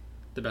that's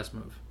the best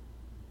move.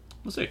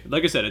 We'll see.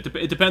 Like I said,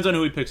 it depends on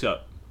who he picks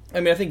up. I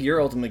mean, I think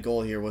your ultimate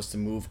goal here was to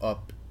move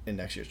up in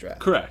next year's draft.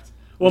 Correct.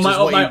 Well, Which is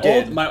what you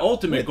did my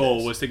ultimate with goal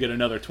this. was to get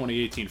another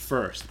 2018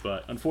 first,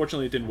 but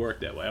unfortunately it didn't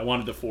work that way. I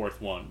wanted the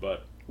 4th one,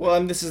 but Well,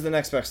 and this is the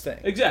next best thing.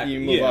 exactly. You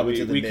move up we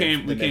into the we mid,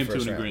 came the to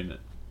mid-first an round. agreement.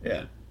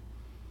 Yeah.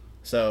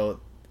 So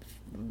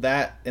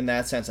that in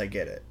that sense, I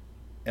get it,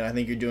 and I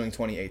think you're doing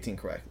 2018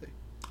 correctly.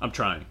 I'm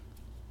trying.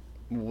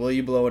 Will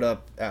you blow it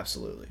up?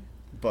 Absolutely.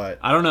 But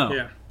I don't know.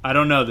 Yeah. I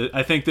don't know.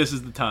 I think this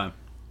is the time.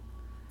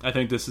 I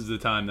think this is the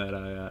time that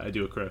I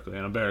do it correctly,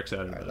 and I'm very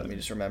excited all right, about let it. me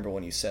just remember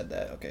when you said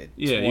that. Okay.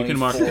 Yeah, you can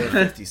mark it.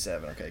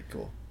 54-57. Okay,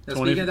 cool. Now,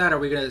 20 speaking of that, are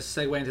we going to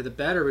segue into the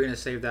bet, or are we going to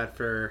save that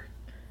for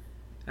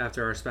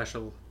after our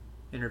special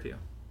interview?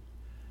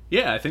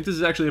 Yeah, I think this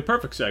is actually a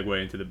perfect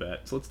segue into the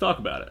bet, so let's talk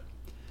about it.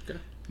 Okay.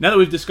 Now that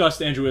we've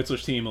discussed Andrew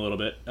Itzler's team a little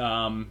bit,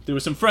 there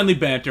was some friendly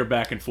banter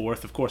back and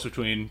forth, of course,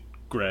 between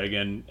Greg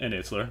and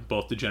Itzler,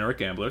 both degenerate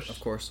gamblers. Of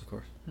course.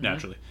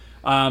 Naturally.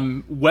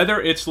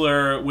 Whether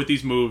Itzler, with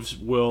these moves,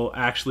 will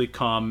actually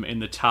come in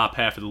the top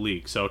half of the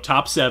league. So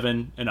top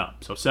 7 and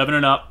up. So 7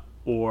 and up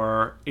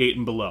or 8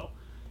 and below.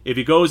 If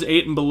he goes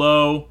 8 and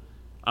below,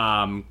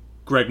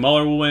 Greg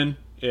Muller will win.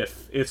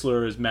 If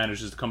Itzler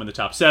manages to come in the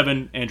top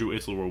 7, Andrew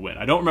Itzler will win.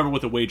 I don't remember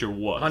what the wager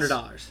was.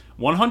 $100.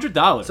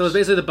 $100. So it's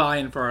basically the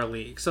buy-in for our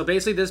league. So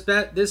basically this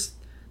bet,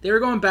 they were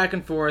going back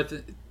and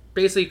forth,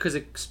 basically because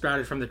it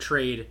sprouted from the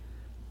trade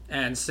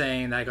and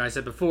saying, like I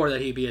said before,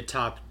 that he'd be a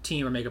top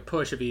team or make a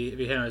push if he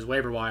hit on his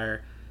waiver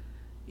wire.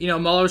 You know,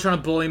 Muller was trying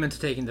to bully him into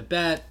taking the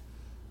bet.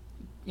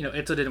 You know,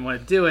 Itzler didn't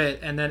want to do it.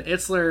 And then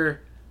Itzler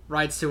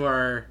writes to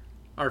our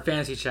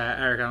fantasy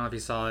chat. Eric, I don't know if you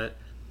saw it.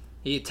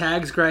 He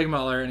tags Greg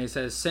Muller and he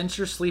says, "Since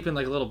you're sleeping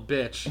like a little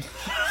bitch,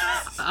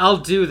 I'll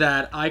do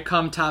that. I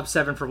come top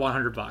 7 for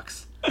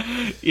 $100."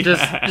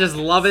 Yeah. Just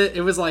love it.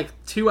 It was like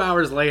 2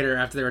 hours later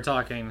after they were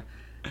talking,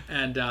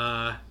 and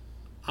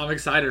I'm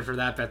excited for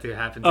that bet to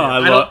happen. Too. Oh,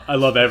 I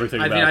love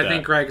everything about that. I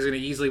think Greg is going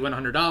to easily win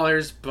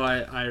 $100,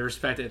 but I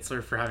respect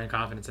Itzler for having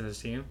confidence in his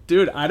team.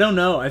 Dude, I don't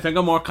know. I think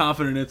I'm more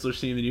confident in Itzler's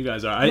team than you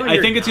guys are. No,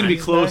 I think it's going to be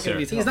He's not closer.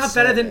 gonna be He's not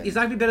better than. He's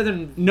not going to be better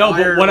than. No,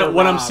 Wire but or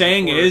what I'm Rob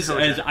saying or is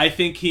Kojak. I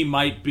think he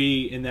might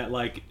be in that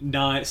like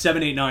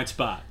 7, 8, 9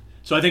 spot.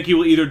 So I think he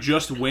will either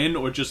just win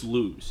or just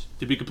lose.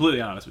 To be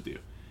completely honest with you,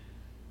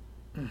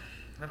 No.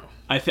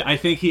 I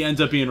think he ends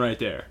up being right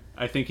there.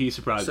 I think he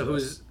surprises So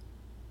us.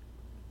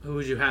 who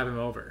would you have him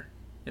over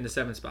in the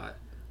 7th spot?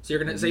 So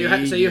you're gonna Me,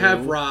 you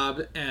have you.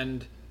 Rob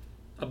and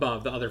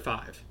above the other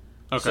 5.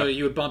 Okay. So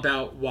you would bump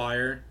out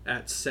Wire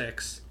at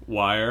 6,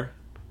 Wire,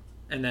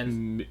 and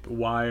then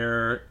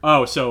Wire.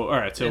 Oh, so all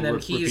right. So and then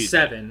repeat he's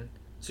that. 7.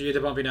 So you're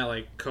bumping out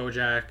like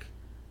Kojak,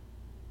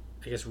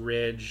 I guess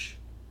Ridge.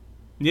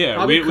 Yeah,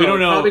 Probably we don't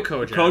know probably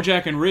Kojak.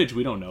 Kojak and Ridge.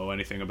 We don't know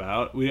anything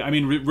about.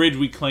 Ridge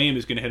we claim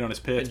is going to hit on his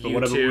pits, And but you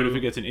what too. if he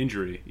gets an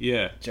injury?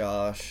 Yeah,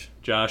 Josh,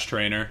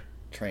 Trainer.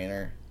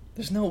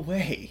 There's no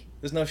way.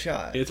 There's no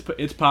shot.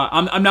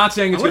 I'm not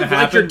saying it's I going to would've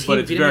liked your happen, team but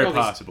if it's you didn't very have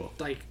all these- possible.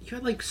 Like you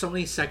had like so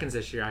many seconds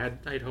this year.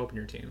 I had hope in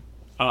your team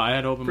Oh, I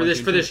had hope in for my this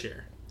team for too. this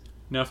year.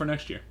 No, for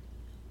next year.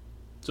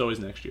 It's always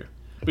next year.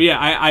 But yeah,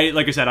 I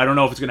like I said, I don't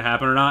know if it's going to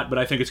happen or not, but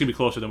I think it's going to be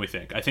closer than we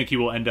think. I think he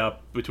will end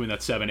up between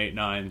that 7, 8,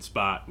 9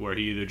 spot where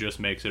he either just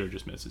makes it or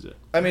just misses it.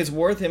 I mean, it's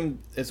worth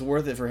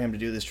it for him to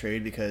do this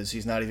trade because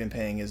he's not even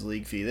paying his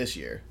league fee this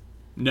year.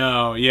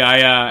 No, yeah,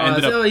 I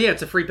ended up... yeah,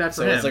 it's a free bet for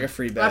So him. it's like a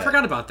free bet. I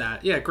forgot about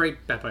that. Yeah,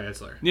 great bet by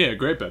Itzler. Yeah,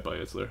 great bet by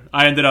Itzler.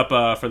 I ended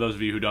up, for those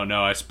of you who don't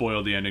know, I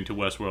spoiled the ending to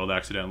Westworld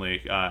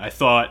accidentally. I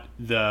thought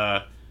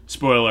the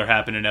spoiler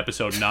happened in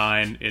episode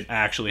 9. It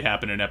actually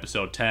happened in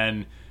episode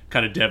 10.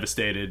 Kind of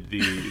devastated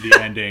the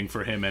ending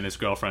for him and his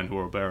girlfriend, who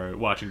were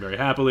watching very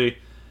happily.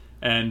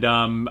 And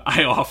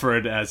I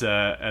offered as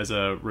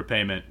a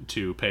repayment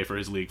to pay for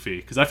his league fee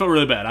because I felt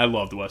really bad. I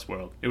loved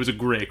Westworld. It was a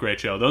great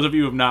show. Those of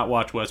you who have not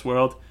watched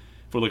Westworld,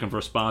 if we're looking for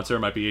a sponsor, it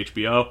might be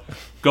HBO.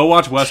 Go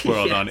watch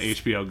Westworld Yes. on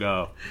HBO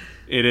Go.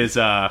 It is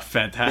a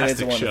fantastic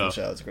It's a wonderful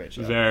show. show. It's a great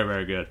show.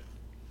 Very good.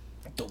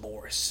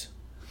 Dolores.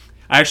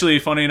 Actually,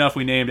 funny enough,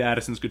 we named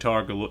Addison's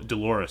guitar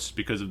Dolores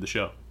because of the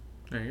show.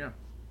 There you go.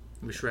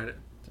 We shred it.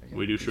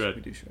 We do shred.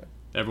 We do shred.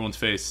 Everyone's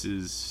face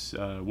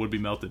would be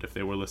melted if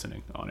they were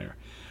listening on air.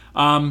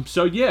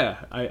 So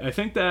yeah, I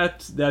think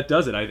that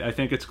does it. I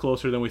think it's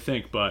closer than we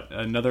think, but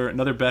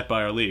another bet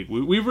by our league.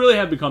 We really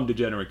have become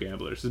degenerate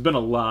gamblers. There's been a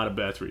lot of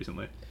bets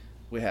recently.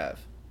 We have,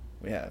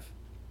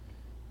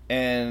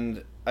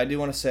 and I do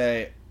want to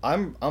say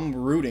I'm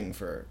rooting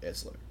for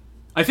Itzler.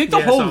 I think the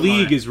Yeah, whole so am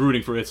league I. is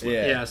rooting for Itzler.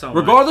 Yeah. Yeah, so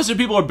Regardless if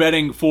people are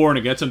betting for and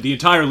against him, the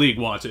entire league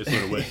wants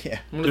Itzler to win. Yeah.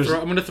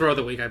 I'm gonna throw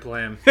the week I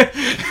play him.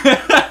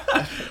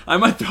 I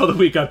might throw the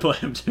week I play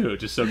him too,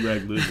 just so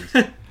Greg loses.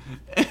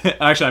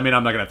 Actually, I mean,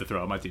 I'm not gonna have to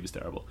throw. My team is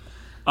terrible.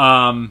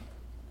 All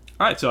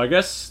right, so I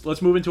guess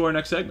let's move into our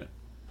next segment.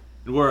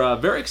 We're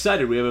very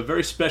excited. We have a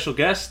very special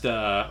guest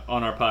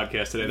on our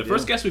podcast today. The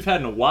first guest we've had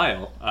in a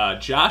while,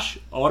 Josh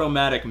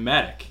Automatic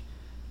Matic.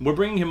 We're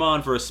bringing him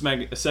on for a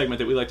segment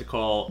that we like to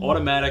call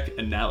Automatic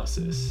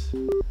Analysis.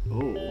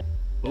 Ooh,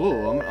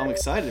 I'm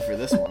excited for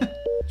this one.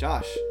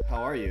 Josh,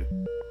 how are you?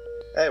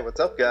 Hey, what's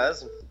up,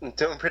 guys? I'm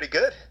doing pretty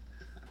good.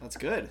 That's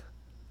good.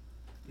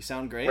 You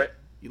sound great. Right.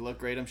 You look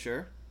great, I'm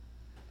sure.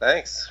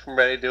 Thanks. I'm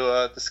ready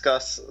to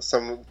discuss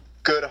some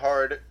good,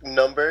 hard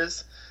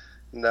numbers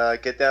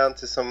and get down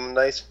to some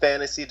nice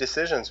fantasy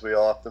decisions we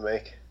all have to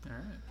make. All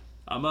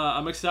right.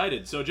 I'm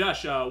excited. So,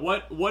 Josh,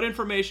 what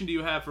information do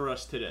you have for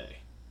us today?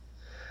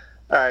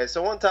 All right,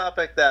 so one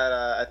topic that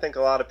I think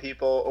a lot of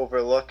people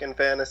overlook in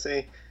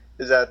fantasy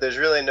is that there's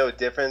really no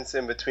difference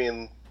in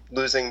between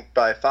losing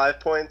by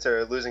 5 points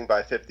or losing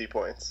by 50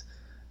 points.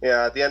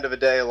 At the end of the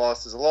day, a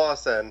loss is a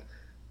loss, and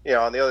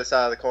on the other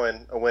side of the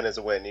coin, a win is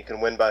a win. You can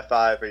win by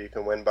 5 or you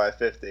can win by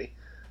 50.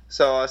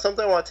 So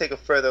something I want to take a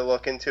further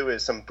look into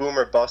is some boom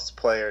or bust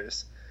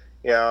players,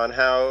 and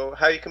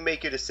how you can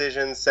make your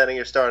decisions, setting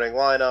your starting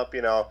lineup,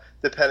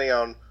 depending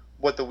on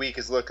what the week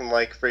is looking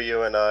like for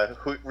you and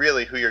who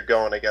you're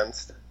going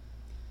against.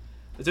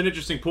 It's an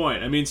interesting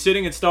point. I mean,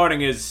 sitting and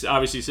starting is,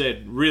 obviously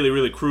said, really,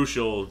 really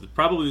crucial.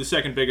 Probably the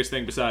second biggest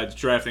thing besides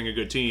drafting a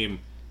good team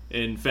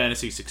in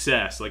fantasy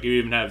success. Like, you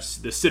even have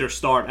the sit or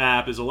start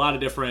app. There's a lot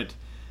of different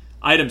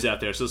items out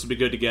there, so this would be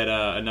good to get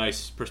a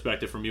nice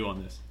perspective from you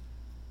on this.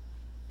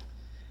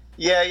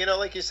 Yeah,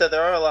 like you said,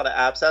 there are a lot of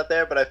apps out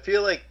there, but I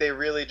feel like they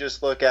really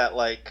just look at,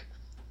 like,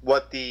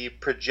 what the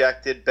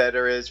projected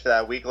better is for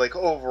that week. Like,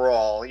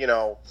 overall,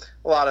 a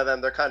lot of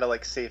them, they're kind of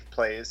like safe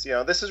plays.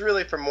 This is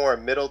really for more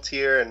middle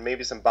tier and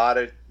maybe some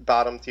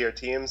bottom tier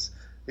teams.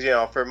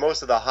 For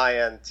most of the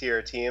high-end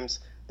tier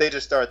teams, they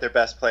just start their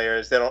best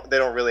players. They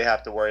don't really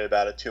have to worry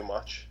about it too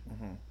much.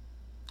 Mm-hmm.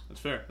 That's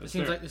fair. It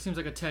seems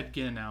like a Ted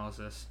Ginn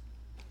analysis.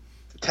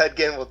 Ted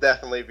Ginn will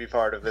definitely be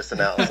part of this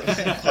analysis,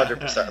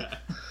 100%.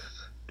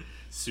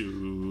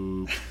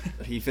 Soup.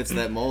 He fits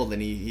that mold,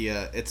 and he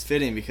it's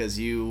fitting because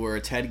you were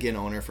a Ted Ginn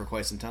owner for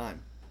quite some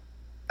time.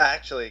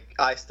 Actually,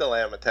 I still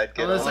am a Ted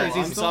Ginn owner.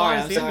 I'm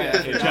sorry.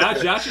 Hey,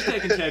 Josh is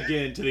taking Ted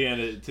Ginn to the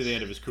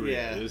end of his career.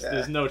 Yeah.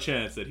 There's no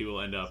chance that he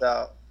will end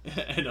up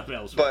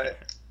elsewhere.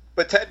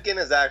 But Ted Ginn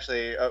is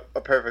actually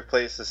a perfect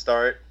place to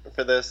start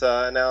for this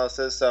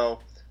analysis.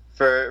 So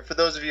for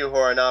those of you who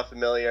are not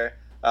familiar,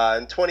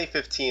 in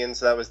 2015,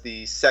 so that was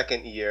the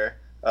second year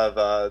of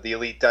the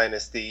Elite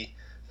Dynasty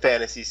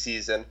fantasy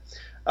season,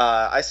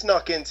 I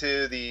snuck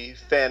into the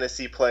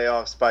fantasy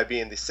playoffs by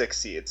being the 6th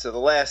seed. So the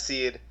last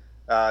seed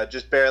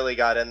just barely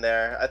got in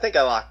there. I think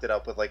I locked it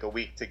up with like a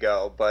week to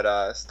go,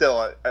 but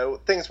still,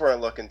 things weren't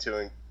looking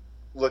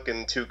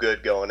too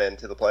good going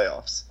into the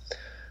playoffs.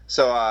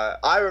 So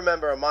I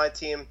remember on my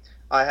team,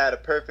 I had a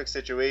perfect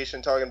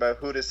situation talking about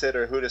who to sit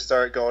or who to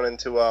start going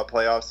into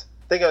playoffs.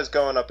 I think I was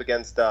going up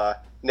against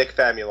Nick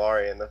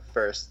Famulari in the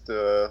first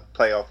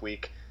playoff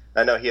week.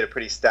 I know he had a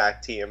pretty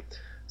stacked team.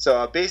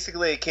 So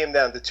basically, it came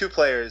down to 2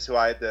 players who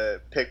I had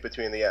to pick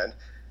between the end.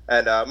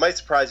 And it might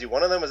surprise you,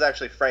 one of them was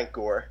actually Frank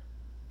Gore,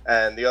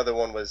 and the other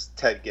one was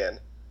Ted Ginn.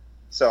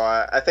 So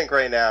I think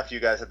right now, if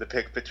you guys had to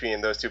pick between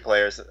those 2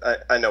 players,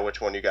 I know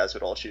which one you guys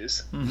would all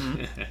choose.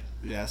 Mm-hmm.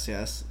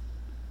 Yes.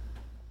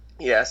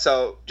 Yeah,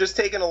 so just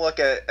taking a look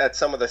at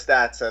some of the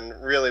stats and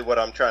really what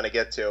I'm trying to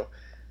get to.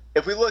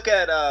 If we look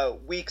at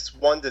weeks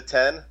 1 to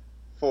 10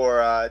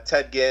 for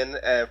Ted Ginn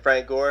and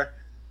Frank Gore,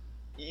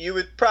 you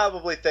would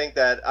probably think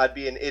that I'd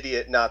be an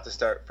idiot not to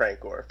start Frank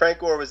Gore. Frank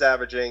Gore was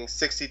averaging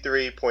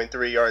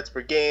 63.3 yards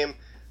per game,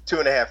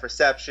 2.5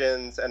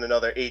 receptions, and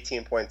another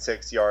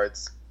 18.6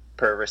 yards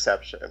per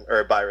reception,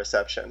 or by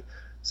reception.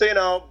 So,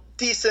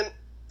 decent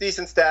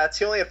stats.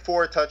 He only had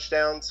 4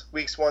 touchdowns,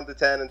 weeks 1 to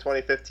 10 in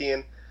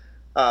 2015.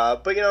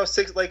 But,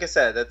 6, like I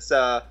said, that's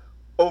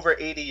over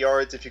 80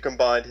 yards if you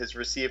combined his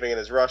receiving and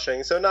his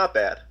rushing, so not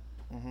bad.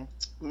 Mm-hmm.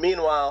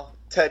 Meanwhile,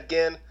 Ted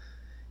Ginn,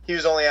 he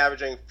was only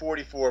averaging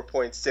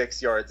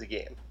 44.6 yards a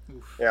game.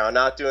 Oof.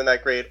 Not doing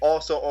that great.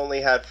 Also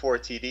only had 4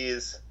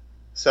 TDs,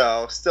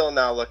 so still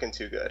not looking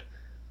too good.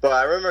 But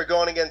I remember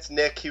going against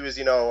Nick, he was,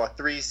 a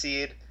 3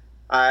 seed.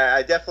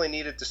 I definitely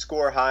needed to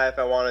score high if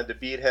I wanted to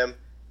beat him.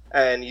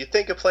 And you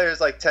think of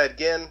players like Ted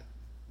Ginn,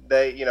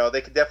 they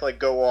could definitely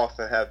go off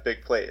and have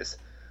big plays.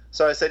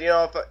 So I said,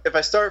 if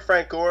I start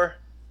Frank Gore,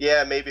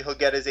 yeah, maybe he'll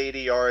get his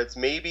 80 yards.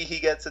 Maybe he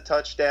gets a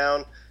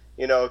touchdown.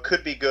 It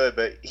could be good,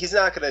 but he's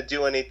not going to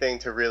do anything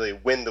to really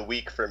win the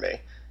week for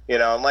me.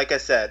 And like I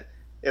said,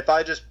 if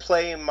I just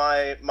play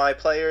my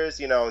players,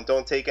 and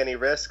don't take any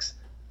risks,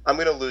 I'm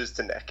going to lose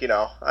to Nick.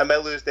 I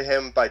might lose to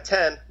him by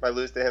 10, might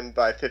lose to him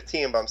by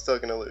 15, but I'm still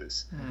going to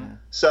lose. Mm-hmm.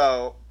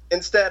 So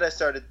instead, I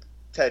started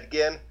Ted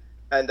Ginn,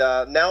 and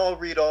now I'll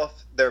read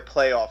off their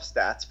playoff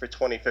stats for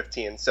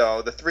 2015.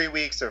 So the 3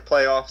 weeks of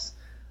playoffs,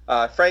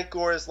 Frank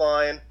Gore's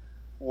line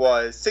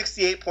was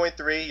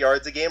 68.3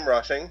 yards a game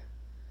rushing.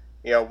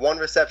 1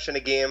 reception a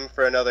game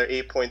for another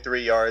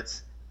 8.3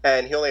 yards,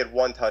 and he only had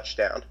 1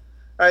 touchdown.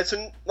 All right,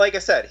 so like I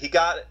said, he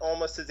got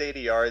almost his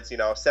 80 yards,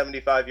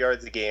 75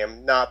 yards a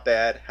game, not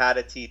bad, had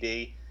a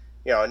TD,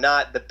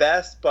 not the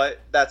best, but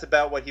that's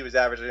about what he was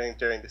averaging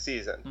during the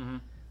season. Mm-hmm.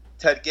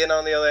 Ted Ginn,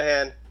 on the other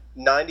hand,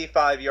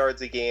 95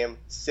 yards a game,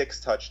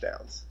 6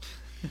 touchdowns.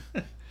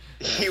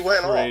 He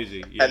went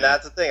crazy, off, yeah. And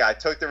that's the thing. I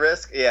took the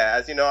risk. Yeah,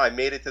 as you know, I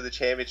made it to the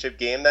championship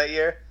game that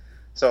year,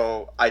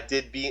 so I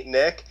did beat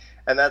Nick.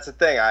 And that's the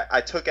thing. I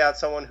took out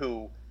someone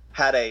who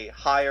had a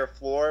higher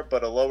floor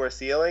but a lower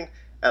ceiling,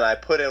 and I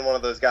put in one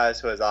of those guys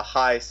who has a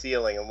high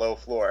ceiling and low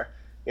floor.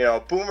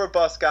 Boomer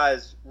bust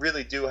guys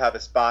really do have a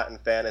spot in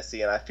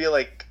fantasy, and I feel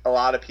like a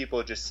lot of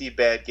people just see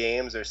bad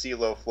games or see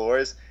low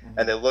floors,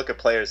 and they look at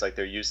players like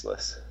they're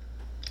useless.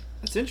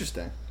 That's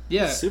interesting.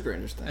 Yeah, Super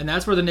interesting. and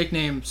that's where the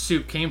nickname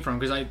Soup came from,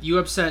 because you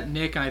upset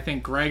Nick and I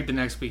think Greg the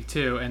next week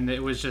too, and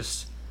it was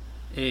just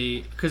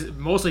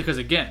mostly because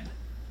of Ginn,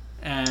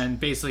 and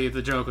basically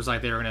the joke was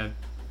like they were gonna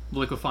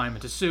liquefy him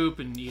into soup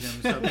and eat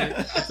him.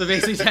 So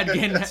basically Ted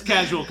Ginn,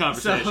 casual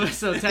conversation.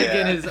 So Ted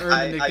Ginn has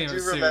earned the nickname I do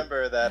of Soup.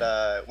 remember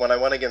that when I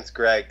went against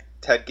Greg,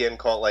 Ted Ginn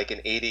caught like an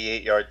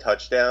 88-yard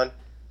touchdown.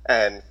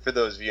 And for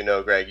those of you who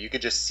know Greg, you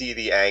could just see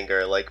the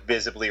anger like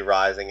visibly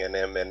rising in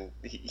him, and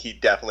he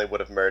definitely would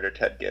have murdered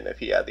Ted Ginn if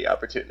he had the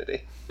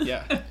opportunity.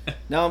 Yeah.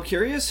 Now I'm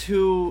curious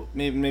who,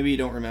 maybe you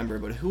don't remember,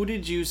 but who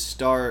did you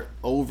start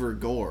over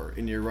Gore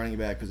in your running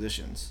back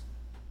positions?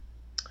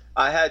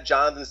 I had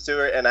Jonathan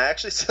Stewart, and I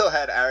actually still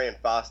had Arian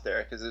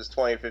Foster because it was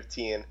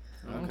 2015,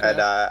 Okay.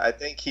 and I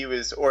think he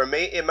was,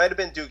 it might have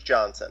been Duke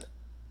Johnson.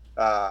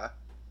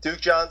 Duke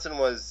Johnson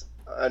was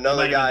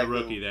another He might guy have been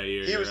the rookie that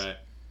year. You're right.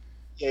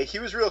 Yeah, he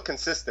was real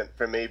consistent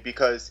for me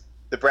because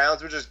the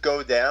Browns would just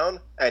go down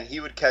and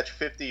he would catch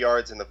 50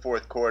 yards in the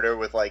fourth quarter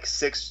with like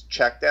 6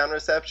 checkdown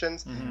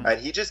receptions,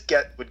 and he just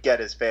would get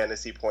his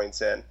fantasy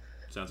points in.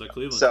 Sounds like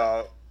Cleveland.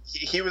 So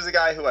he was a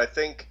guy who I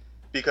think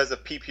because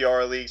of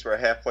PPR leagues where a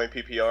half-point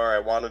PPR, I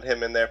wanted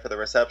him in there for the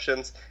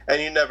receptions,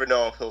 and you never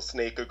know if he'll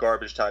snake a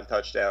garbage time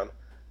touchdown.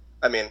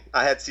 I mean,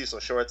 I had Cecil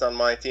Shorts on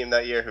my team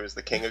that year, who was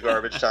the king of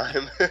garbage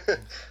time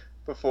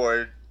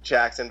before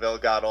Jacksonville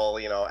got all,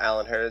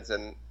 Allen Hurts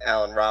and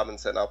Allen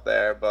Robinson up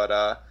there. But,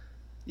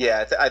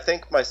 I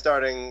think my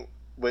starting,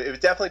 it was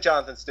definitely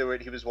Jonathan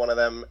Stewart. He was one of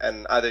them,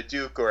 and either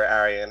Duke or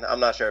Arian. I'm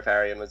not sure if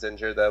Arian was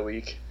injured that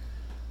week.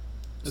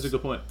 That's a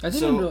good point. I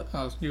think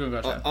you're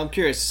gonna go, Chad. I'm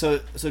curious. So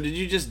did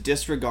you just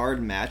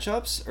disregard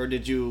matchups, or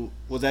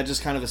was that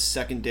just kind of a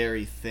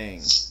secondary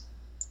thing?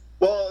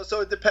 Well,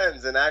 so it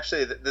depends. And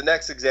actually, the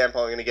next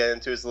example I'm going to get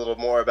into is a little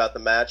more about the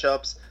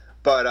matchups.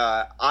 But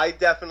I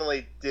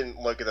definitely didn't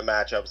look at the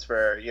matchups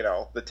for,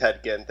 the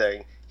Ted Ginn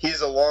thing.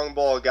 He's a long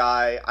ball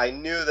guy. I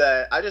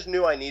just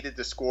knew I needed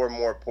to score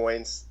more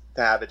points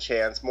to have a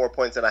chance, more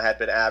points than I had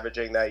been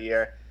averaging that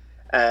year.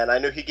 And I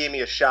knew he gave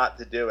me a shot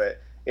to do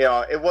it.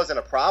 It wasn't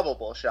a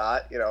probable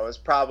shot. It was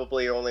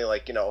probably only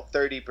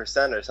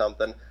 30% or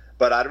something.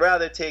 But I'd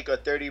rather take a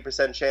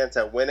 30% chance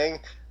at winning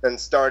than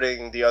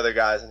starting the other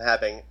guys and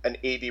having an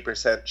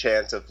 80%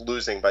 chance of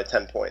losing by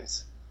 10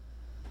 points.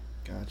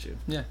 Got you.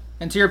 Yeah.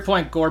 And to your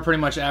point, Gore pretty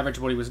much averaged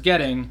what he was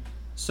getting.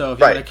 So if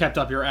you would have kept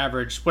up your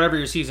average, whatever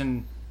your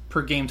season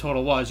per game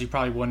total was, you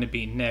probably wouldn't have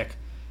beaten Nick.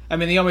 I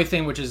mean, the only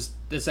thing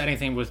it's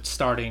anything with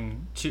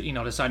starting to,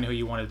 deciding who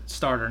you want to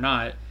start or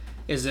not,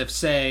 is if,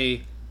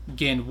 say,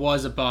 Ginn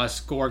was a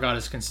bust, Gore got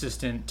his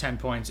consistent 10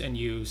 points, and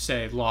you,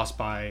 say, lost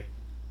by,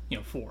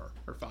 4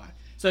 or 5.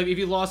 So if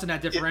you lost in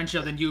that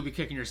differential, then you would be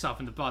kicking yourself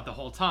in the butt the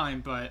whole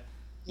time, but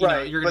you're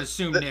going to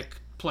assume Nick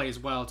plays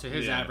well to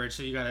his average,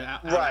 so you got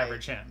to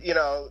average him.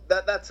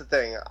 That's the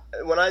thing.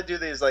 When I do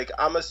these,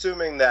 I'm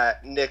assuming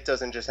that Nick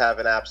doesn't just have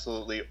an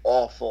absolutely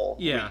awful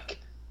week.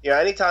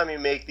 Anytime you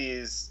make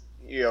these,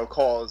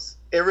 calls,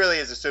 it really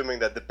is assuming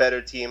that the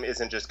better team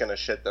isn't just going to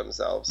shit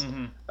themselves.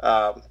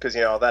 Because,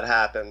 that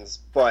happens.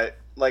 But,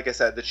 like I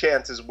said, the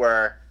chances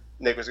were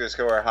Nick was going to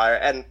score higher.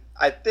 And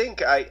I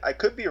think, I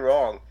could be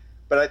wrong,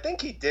 but I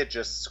think he did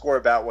just score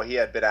about what he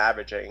had been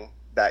averaging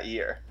that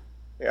year.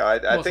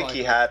 I think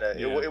he had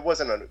it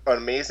wasn't an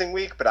amazing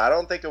week, but I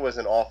don't think it was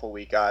an awful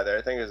week either.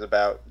 I think it was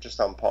about just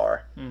on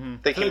par. I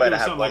think he might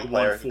have had one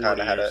player who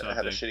kind of had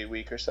a shitty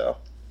week or so.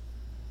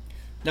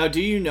 Now,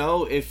 do you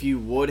know if you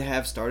would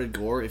have started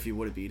Gore if you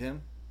would have beat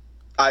him?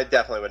 I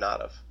definitely would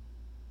not have.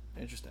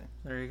 Interesting.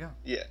 There you go.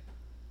 Yeah.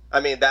 I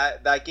mean,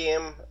 that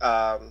game,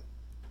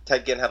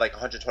 Ted Ginn had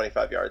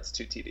 125 yards,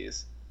 2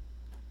 TDs.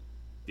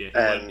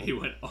 Yeah, he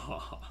went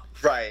off.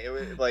 Right. It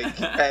was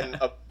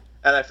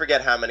and I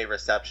forget how many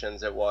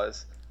receptions it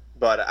was,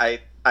 but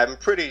I'm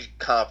pretty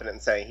confident in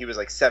saying he was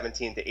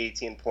 17 to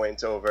 18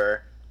 points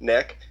over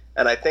Nick,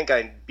 and I think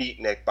I beat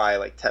Nick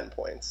by 10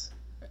 points,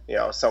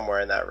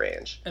 somewhere in that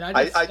range. And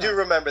I do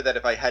remember that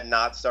if I had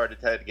not started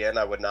Ted Ginn,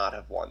 I would not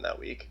have won that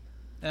week.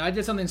 And I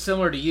did something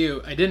similar to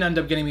you. I didn't end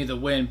up getting me the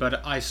win,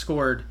 but I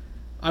scored.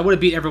 I would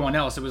have beat everyone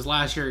else. It was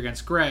last year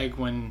against Greg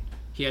when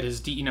he had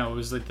his, it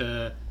was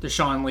the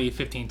Sean Lee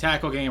 15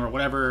 tackle game or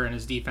whatever, and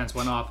his defense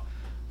went off.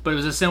 But it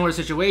was a similar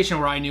situation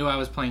where I knew I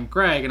was playing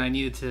Greg and I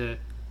needed to,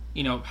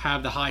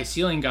 have the high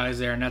ceiling guys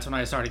there, and that's when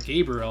I started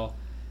Gabriel,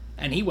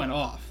 and he went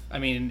off. I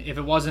mean, if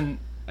it wasn't,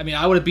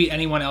 I would have beat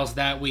anyone else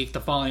that week. The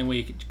following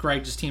week,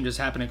 Greg's team just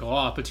happened to go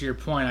off. But to your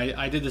point,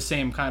 I did the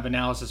same kind of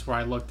analysis where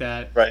I looked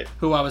at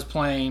who I was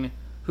playing,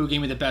 who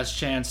gave me the best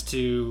chance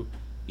to,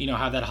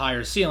 have that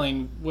higher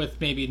ceiling with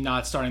maybe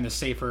not starting the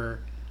safer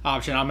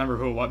option. I don't remember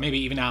who it was. Maybe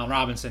even Allen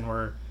Robinson,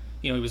 where,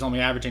 he was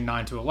only averaging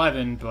 9 to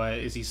 11, but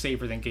is he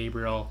safer than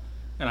Gabriel?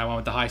 And I went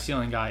with the high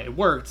ceiling guy. It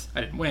worked.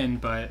 I didn't win,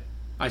 but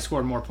I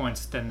scored more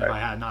points than if I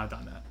had not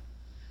done that.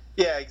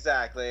 Yeah,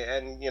 exactly.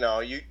 And,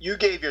 you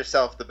gave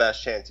yourself the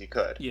best chance you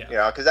could.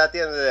 Yeah. Because at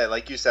the end of the day,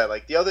 like you said,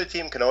 the other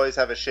team can always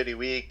have a shitty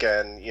week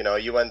and,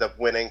 you end up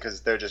winning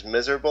because they're just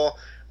miserable.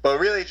 But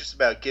really just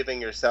about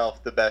giving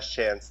yourself the best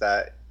chance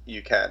that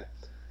you can.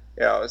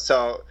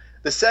 So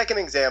The second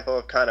example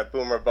of kind of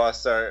boom or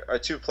bust are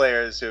two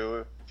players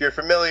who, if you're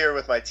familiar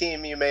with my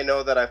team, you may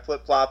know that I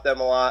flip-flop them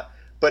a lot.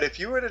 But if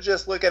you were to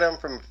just look at them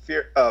from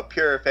a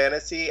pure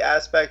fantasy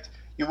aspect,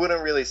 you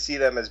wouldn't really see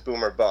them as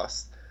boom or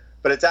bust.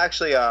 But it's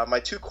actually my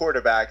two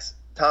quarterbacks,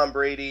 Tom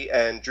Brady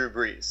and Drew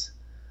Brees.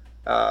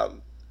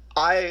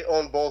 I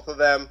own both of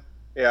them.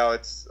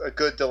 It's a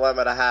good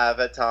dilemma to have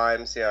at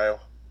times.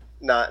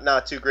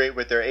 Not too great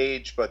with their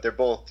age, but they're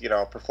both,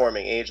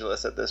 performing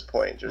ageless at this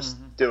point, just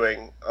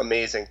doing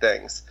amazing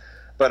things.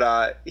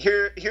 But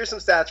here's some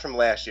stats from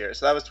last year.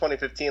 So that was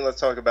 2015.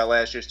 Let's talk about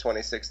last year's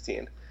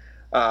 2016.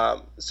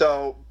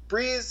 So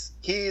Breeze,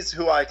 he's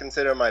who I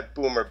consider my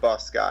boom or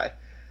bust guy.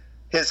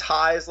 His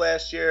highs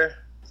last year,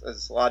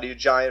 as a lot of you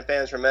Giant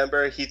fans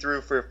remember, he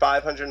threw for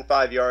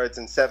 505 yards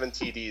and 7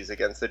 TDs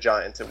against the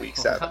Giants in Week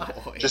 7.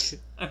 Just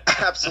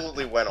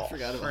absolutely went off.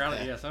 Forgot about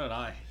it. Yeah, so did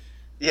I.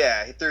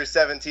 Yeah, he threw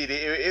 7 TD.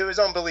 It was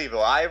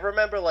unbelievable. I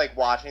remember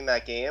watching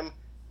that game,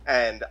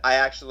 and I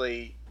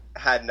actually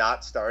had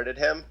not started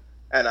him,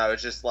 and I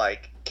was just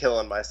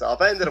killing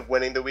myself. I ended up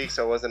winning the week,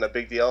 so it wasn't a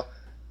big deal.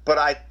 But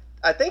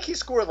I think he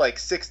scored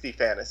 60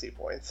 fantasy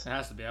points. It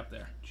has to be up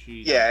there.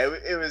 Jeez. Yeah,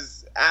 it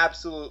was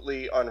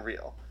absolutely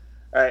unreal.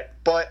 All right,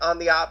 but on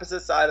the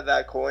opposite side of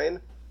that coin,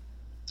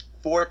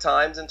 4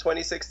 times in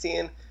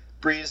 2016,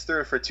 Breeze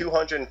threw for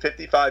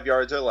 255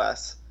 yards or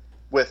less,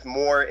 with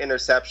more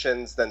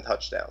interceptions than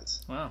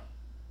touchdowns. Wow.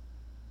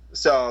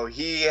 So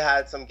he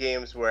had some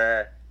games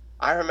where,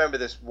 I remember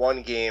this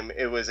one game,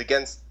 it was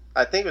against,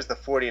 I think it was the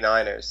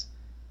 49ers.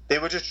 They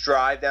would just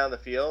drive down the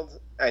field,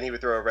 and he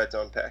would throw a red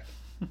zone pick.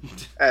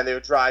 And they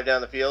would drive down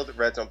the field,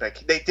 red zone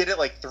pick. They did it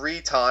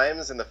 3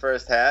 times in the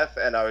first half,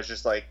 and I was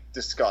just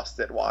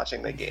disgusted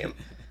watching the game.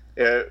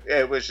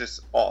 It was just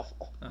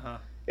awful.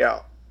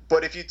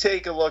 But if you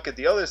take a look at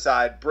the other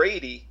side,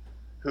 Brady,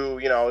 who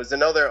is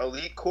another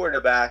elite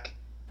quarterback,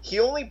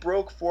 he only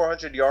broke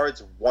 400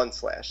 yards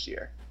once last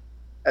year,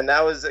 and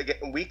that was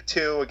Week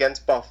 2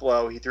 against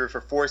Buffalo. He threw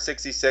for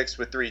 466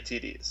 with 3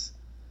 TDs.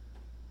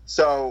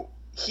 So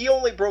he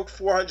only broke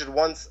 400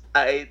 once.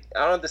 I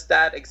don't have the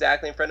stat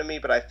exactly in front of me,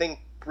 but I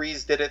think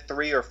Breeze did it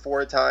 3 or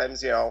 4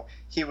 times.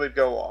 He would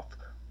go off.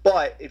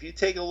 But if you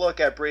take a look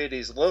at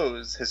Brady's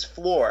lows, his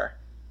floor,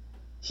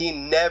 he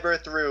never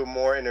threw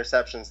more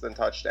interceptions than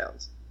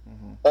touchdowns.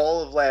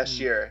 All of last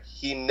year,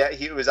 he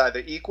was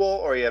either equal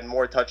or he had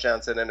more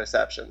touchdowns than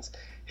interceptions.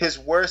 His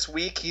worst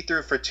week, he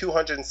threw for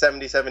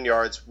 277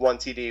 yards, 1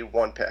 TD,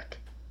 1 pick.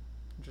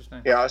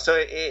 Interesting. So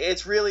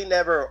it's really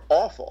never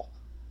awful.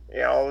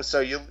 So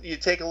you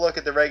take a look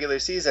at the regular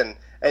season,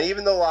 and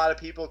even though a lot of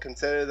people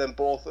consider them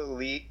both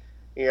elite,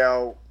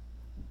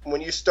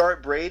 when you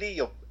start Brady,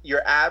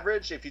 your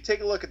average, if you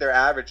take a look at their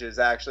averages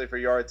actually for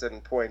yards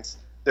and points,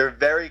 they're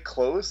very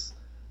close,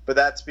 but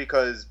that's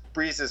because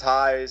Breeze's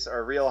highs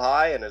are real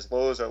high and his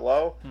lows are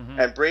low,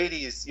 and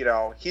Brady's,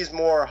 he's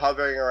more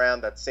hovering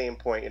around that same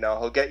point.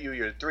 He'll get you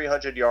your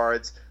 300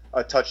 yards,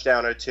 a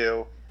touchdown or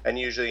 2, and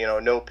usually,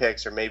 no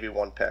picks or maybe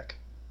 1 pick.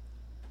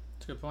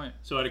 That's a good point.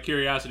 So out of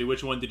curiosity,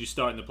 which one did you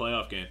start in the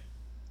playoff game?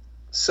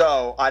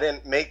 So I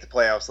didn't make the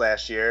playoffs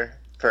last year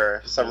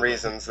for some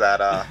reasons that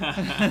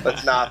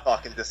let's not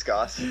fucking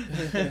discuss.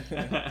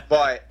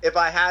 But if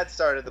I had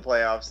started the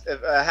playoffs,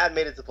 if I had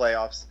made it to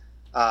playoffs,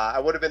 I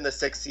would have been the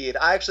 6th seed.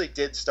 I actually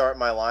did start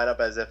my lineup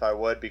as if I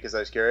would because I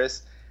was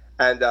curious.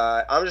 And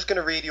I'm just going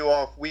to read you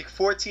off week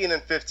 14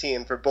 and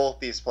 15 for both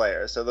these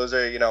players. So those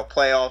are,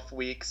 playoff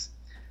weeks.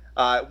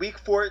 Week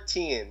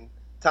 14,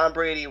 Tom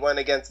Brady went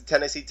against the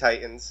Tennessee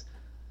Titans.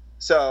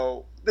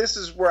 So this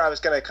is where I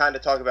was going to kind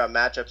of talk about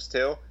matchups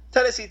too.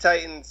 Tennessee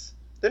Titans,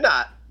 they're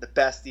not the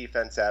best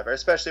defense ever,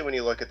 especially when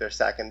you look at their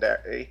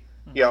secondary.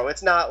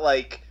 It's not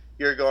like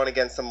you're going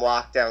against some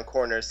lockdown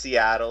corner,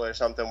 Seattle or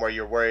something, where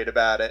you're worried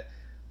about it.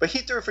 But he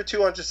threw for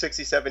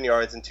 267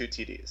 yards and 2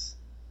 TDs.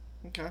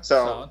 Okay.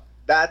 So Solid.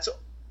 That's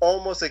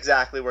almost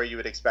exactly where you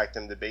would expect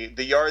him to be.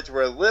 The yards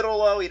were a little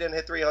low. He didn't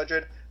hit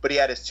 300, but he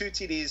had his 2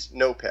 TDs,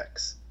 no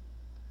picks.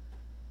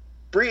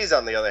 Breeze,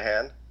 on the other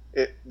hand,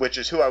 which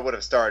is who I would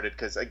have started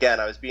because, again,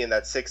 I was being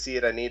that 6th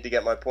seed. I need to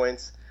get my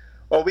points.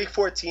 Well, week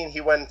 14, he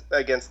went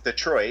against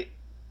Detroit,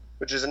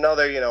 which is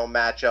another,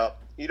 matchup.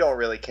 You don't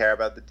really care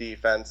about the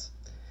defense.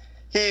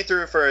 He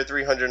threw for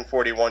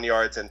 341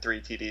 yards and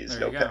 3 TDs,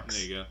 no picks.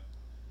 There you go.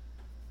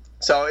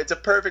 So it's a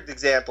perfect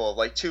example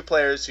of 2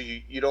 players who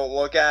you don't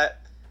look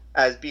at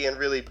as being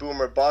really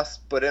boom or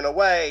bust, but in a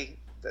way,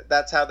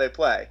 that's how they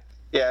play.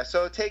 Yeah,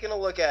 so taking a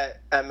look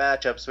at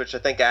matchups, which I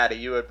think, Addy,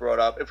 you had brought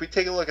up, if we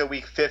take a look at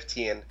week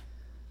 15,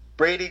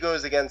 Brady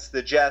goes against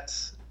the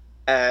Jets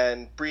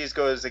and Breeze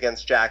goes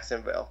against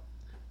Jacksonville.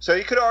 So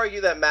you could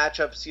argue that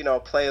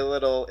matchups, play a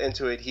little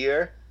into it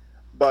here,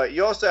 but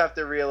you also have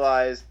to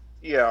realize,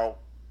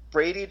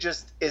 Brady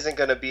just isn't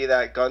going to be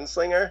that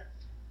gunslinger.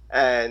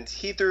 And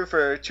he threw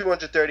for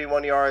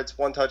 231 yards,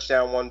 1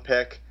 touchdown, 1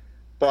 pick.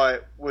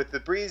 But with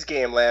the Breeze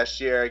game last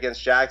year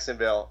against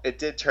Jacksonville, it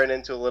did turn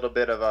into a little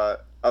bit of a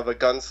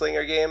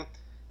gunslinger game.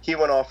 He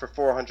went off for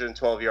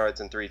 412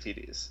 yards and 3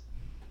 TDs.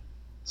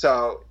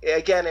 So,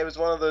 again, it was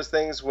one of those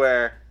things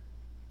where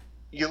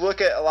you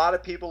look at a lot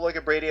of people look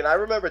at Brady, and I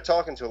remember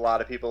talking to a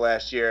lot of people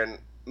last year, and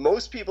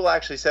most people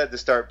actually said to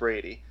start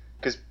Brady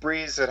because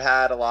Breeze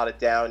had a lot of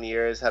down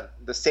years.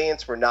 The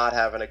Saints were not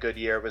having a good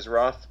year; it was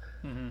rough.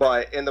 Mm-hmm.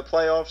 But in the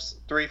playoffs,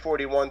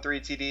 341, 3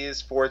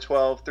 TDs,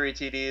 412, 3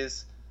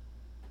 TDs.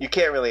 You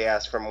can't really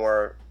ask for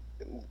more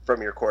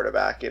from your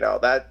quarterback.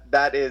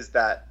 That is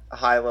that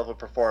high level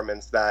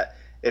performance that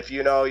if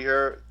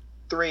you're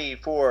 3,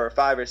 4,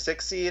 5, or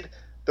 6 seed,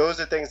 those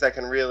are things that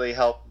can really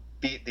help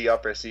beat the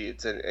upper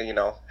seeds and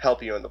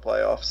help you in the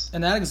playoffs.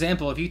 And that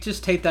example, if you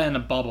just take that in a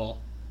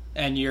bubble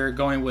and you're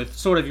going with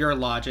sort of your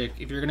logic,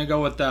 if you're going to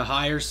go with the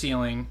higher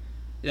ceiling,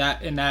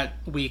 that in that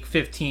week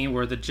 15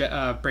 where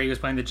the Brady was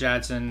playing the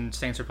Jets and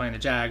Saints were playing the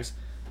Jags,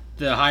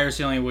 the higher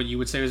ceiling you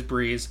would say was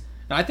Breeze.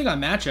 And I think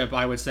on matchup,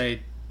 I would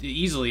say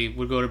easily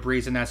would go to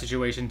Breeze in that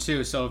situation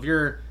too. So if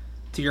you're,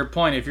 to your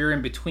point, if you're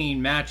in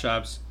between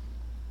matchups,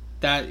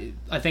 that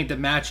I think the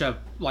matchup,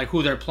 like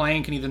who they're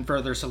playing, can even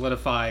further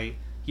solidify,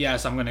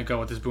 yes, I'm going to go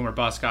with this boomer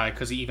bust guy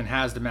because he even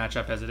has the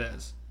matchup as it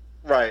is.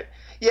 Right.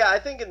 Yeah, I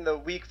think in the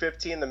week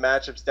 15, the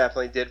matchups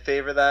definitely did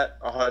favor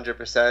that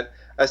 100%.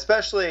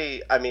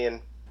 Especially, I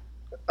mean,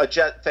 a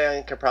Jet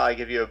fan can probably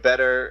give you a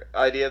better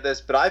idea of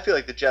this, but I feel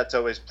like the Jets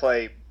always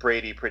play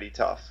Brady pretty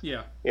tough.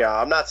 Yeah. Yeah,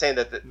 I'm not saying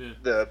that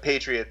the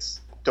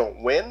Patriots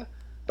don't win,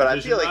 but I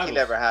feel like he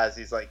never has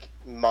these like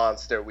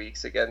monster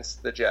weeks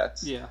against the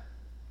Jets. Yeah.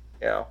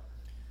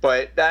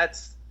 But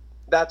that's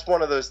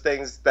one of those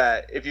things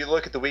that if you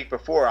look at the week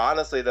before,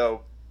 honestly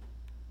though,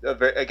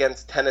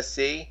 against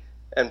Tennessee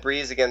and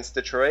Breeze against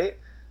Detroit,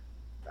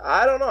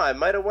 I don't know. I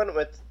might have went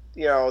with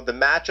the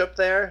matchup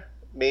there.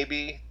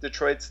 Maybe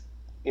Detroit's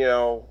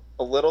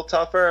a little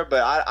tougher,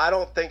 but I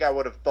don't think I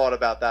would have thought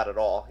about that at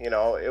all.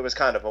 It was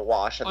kind of a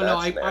wash.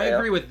 I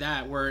agree with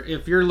that. Where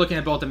if you're looking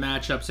at both the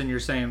matchups and you're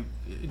saying,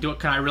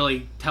 can I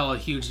really tell a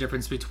huge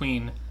difference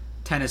between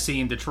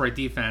Tennessee and Detroit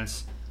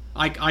defense?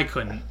 I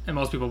couldn't, and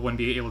most people wouldn't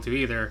be able to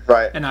either.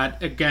 Right. And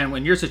again,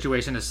 when your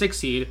situation is 6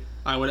 seed,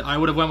 I would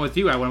have went with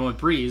you. I went with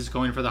Breeze,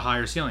 going for the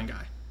higher ceiling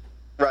guy.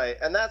 Right,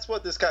 and that's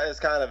what this guy is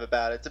kind of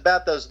about. It's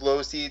about those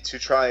low seeds who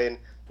try and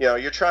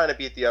you're trying to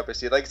beat the upper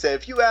seed. Like I said,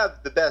 if you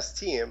have the best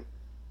team,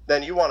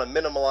 then you want to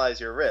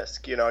minimize your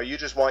risk. You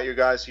just want your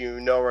guys who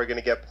are going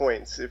to get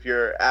points if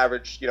you're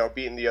average,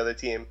 beating the other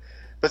team.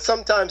 But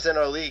sometimes in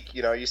our league,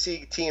 you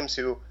see teams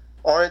who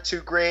aren't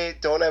too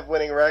great, don't have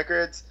winning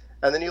records,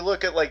 and then you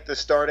look at like the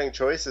starting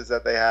choices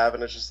that they have,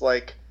 and it's just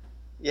like,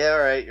 yeah, all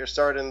right, you're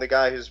starting the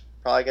guy who's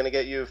probably going to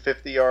get you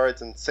 50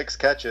 yards and 6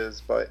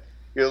 catches, but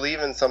you're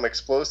leaving some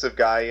explosive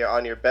guy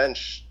on your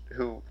bench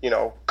who,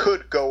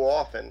 could go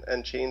off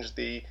and change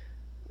the,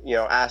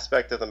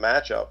 aspect of the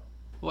matchup.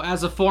 Well,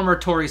 as a former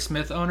Torrey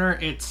Smith owner,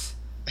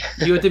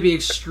 you have to be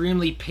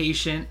extremely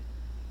patient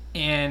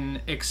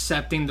in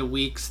accepting the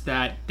weeks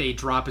that they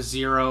drop a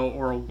 0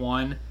 or a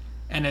 1.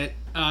 And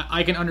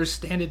I can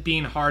understand it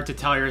being hard to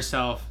tell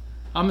yourself,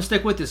 I'm going to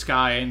stick with this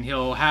guy and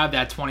he'll have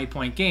that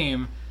 20-point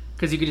game,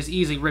 because you could just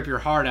easily rip your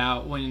heart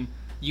out when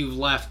you've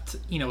left,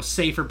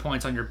 safer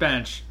points on your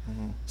bench.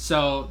 Mm-hmm.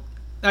 So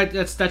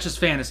that's just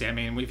fantasy. I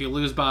mean, if you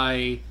lose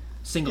by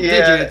single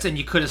digits and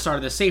you could have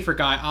started the safer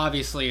guy,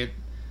 obviously it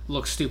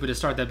looks stupid to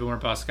start that boomer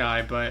bust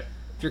guy. But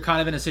if you're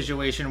kind of in a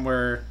situation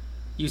where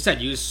you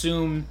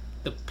assume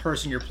the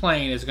person you're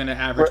playing is going to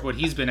average what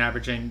he's been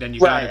averaging, then you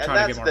got to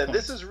try to get more points.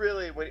 This is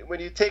really, when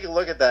you take a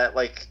look at that,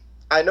 like,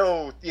 I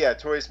know,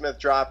 Torrey Smith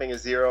dropping a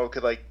 0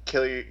 could like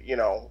kill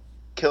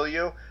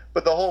you.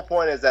 But the whole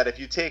point is that if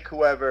you take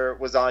whoever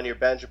was on your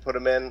bench and put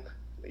him in,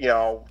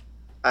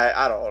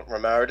 I don't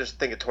remember. Just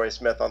think of Torrey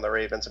Smith on the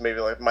Ravens, or maybe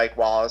like Mike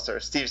Wallace or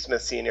Steve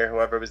Smith Sr.,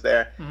 whoever was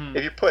there. Mm-hmm.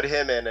 If you put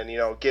him in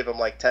and give him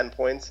like 10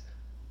 points,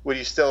 would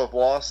you still have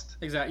lost?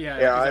 Exactly. Yeah.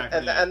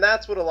 Exactly. And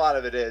that's what a lot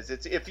of it is.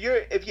 It's if you're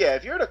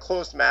in a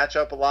close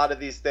matchup, a lot of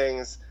these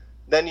things,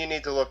 then you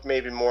need to look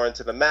maybe more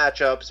into the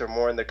matchups or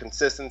more in the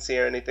consistency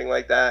or anything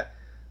like that.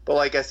 But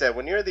like I said,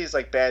 when you're these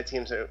like bad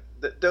teams,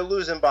 they're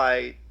losing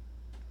by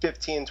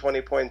 15,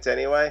 20 points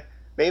anyway,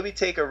 maybe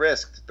take a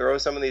risk, throw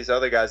some of these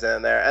other guys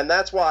in there. And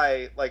that's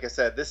why, like I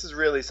said, this is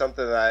really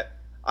something that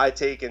I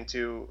take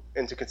into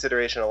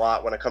consideration a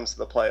lot when it comes to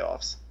the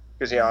playoffs.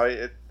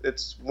 Because,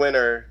 it's win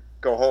or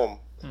go home.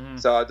 Mm-hmm.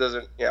 So it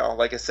doesn't,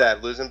 like I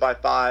said, losing by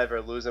 5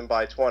 or losing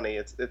by 20,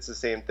 it's the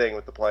same thing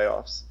with the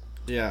playoffs.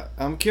 Yeah,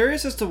 I'm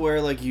curious as to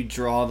where, like, you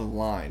draw the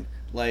line.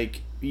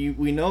 Like,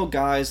 we know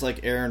guys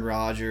like Aaron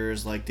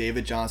Rodgers, like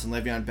David Johnson,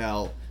 Le'Veon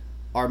Bell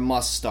are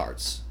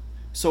must-starts.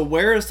 So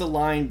where is the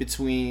line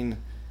between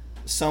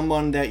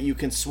someone that you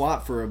can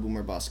swap for a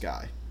boomer bust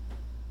guy?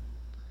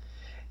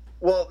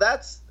 Well,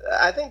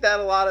 I think that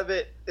a lot of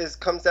it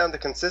comes down to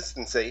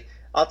consistency.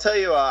 I'll tell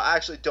you, I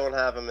actually don't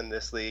have him in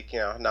this league,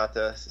 not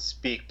to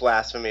speak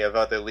blasphemy of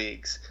other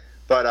leagues.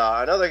 But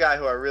another guy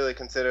who I really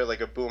consider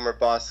like a boomer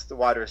bust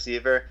wide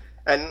receiver,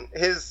 and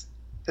his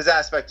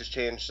aspect has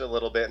changed a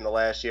little bit in the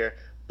last year,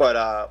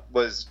 but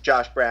was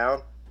Josh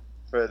Brown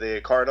for the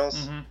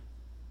Cardinals, mm-hmm.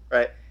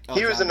 right?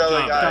 He was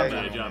another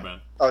guy. John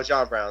Brown. Oh,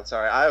 John Brown.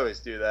 Sorry, I always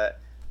do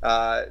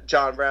that.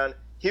 John Brown.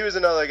 He was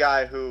another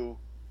guy who,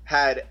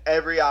 had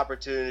every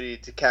opportunity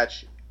to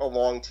catch a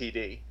long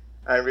TD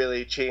and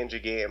really change a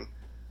game.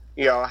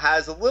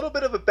 Has a little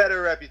bit of a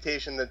better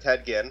reputation than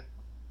Ted Ginn,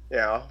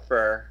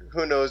 for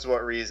who knows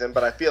what reason,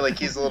 but I feel like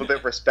he's a little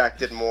bit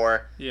respected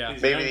more. Yeah.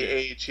 Maybe the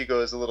age, he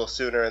goes a little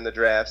sooner in the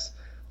drafts.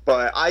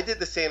 But I did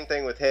the same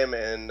thing with him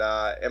in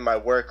my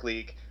work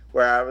league,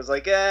 where I was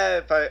like,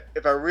 if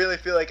I really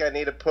feel like I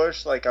need a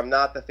push, like I'm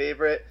not the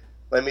favorite,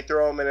 let me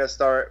throw him in a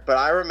start. But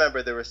I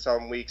remember there were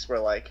some weeks where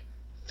like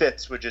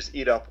Fitz would just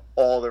eat up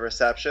all the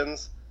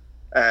receptions,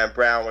 and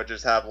Brown would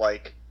just have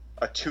like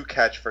a 2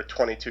 catch for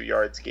 22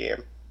 yards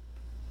game.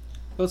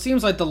 Well, it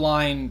seems like the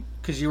line,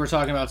 because you were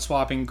talking about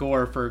swapping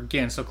Gore for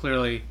Ginn, so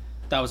clearly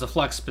that was a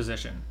flex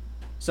position.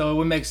 So it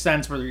would make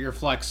sense where your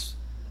flex,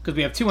 because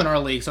we have 2 in our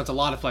league, so it's a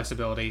lot of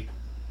flexibility.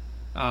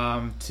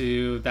 That's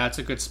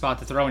a good spot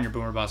to throw in your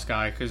boomer bust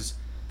guy, because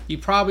you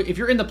probably, if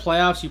you're in the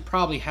playoffs, you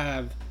probably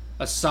have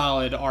a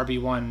solid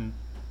RB1,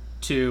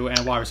 2,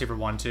 and wide receiver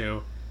 1,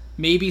 2.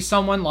 Maybe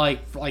someone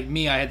like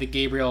me, I had the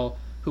Gabriel,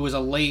 who was a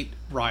late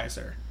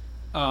riser.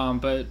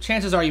 But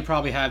chances are you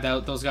probably have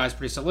those guys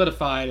pretty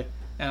solidified,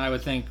 and I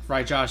would think,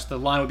 right, Josh, the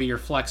line would be your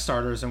flex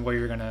starters and where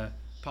you're going to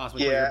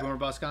possibly put your boomer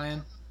bust guy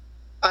in.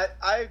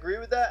 I agree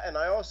with that, and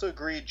I also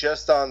agree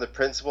just on the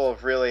principle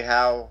of really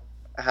how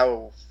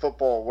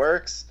football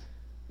works.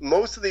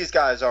 Most of these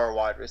guys are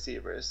wide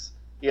receivers.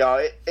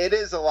 It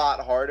is a lot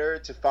harder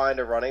to find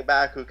a running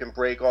back who can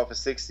break off a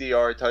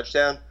 60-yard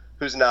touchdown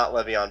who's not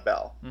Le'Veon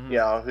Bell,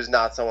 who's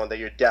not someone that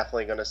you're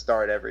definitely going to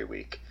start every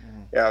week.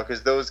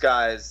 Because those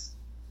guys,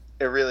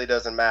 it really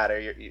doesn't matter.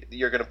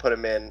 You're going to put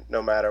them in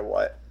no matter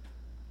what.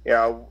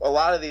 A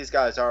lot of these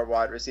guys are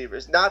wide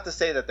receivers. Not to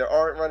say that there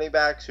aren't running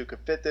backs who could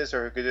fit this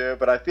or who could do it,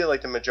 but I feel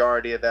like the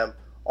majority of them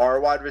are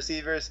wide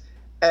receivers.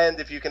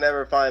 And if you can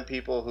ever find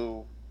people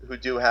who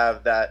do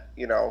have that,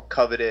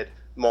 coveted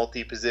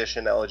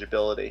multi-position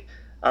eligibility.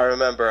 I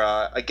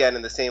remember, again,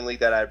 in the same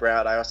league that I had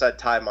Brown, I also had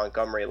Ty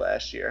Montgomery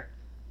last year.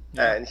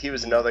 Yeah. And he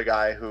was another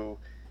guy who,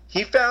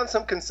 he found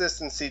some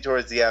consistency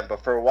towards the end,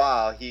 but for a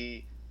while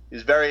he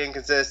was very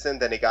inconsistent.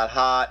 Then he got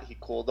hot. He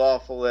cooled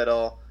off a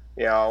little.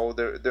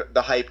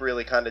 The hype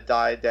really kind of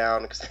died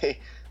down because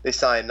they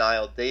signed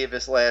Niall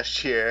Davis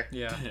last year.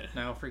 Yeah,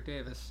 Niall Freak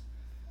Davis.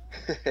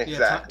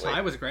 Exactly. Yeah,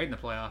 Ty was great in the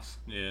playoffs.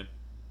 Yeah.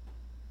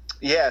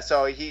 Yeah,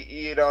 so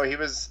he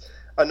was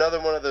another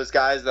one of those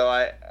guys, though.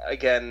 I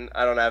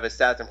don't have his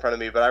stats in front of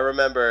me, but I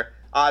remember,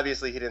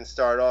 obviously he didn't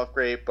start off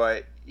great,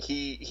 but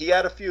he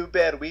had a few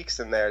bad weeks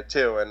in there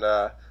too,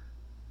 and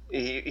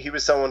he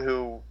was someone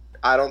who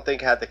I don't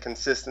think had the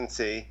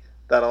consistency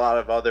that a lot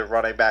of other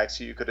running backs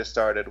who you could have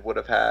started would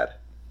have had.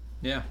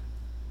 Yeah.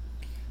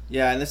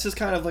 Yeah, and this is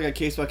kind of like a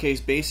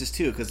case-by-case basis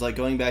too, because like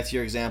going back to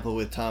your example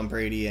with Tom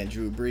Brady and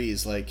Drew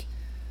Brees, like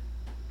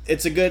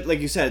it's a good,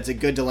 like you said, it's a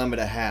good dilemma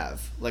to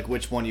have, like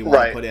which one you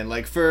want to put in.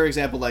 Like for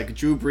example, like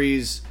Drew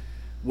Brees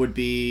would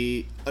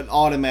be an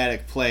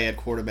automatic play at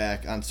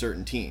quarterback on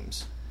certain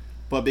teams.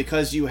 But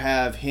because you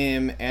have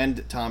him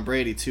and Tom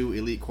Brady, 2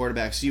 elite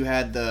quarterbacks, you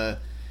had the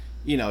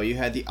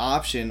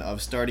option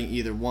of starting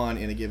either one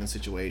in a given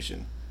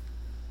situation.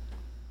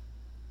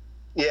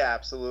 Yeah,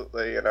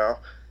 absolutely.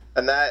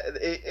 And that,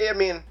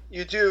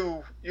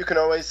 you can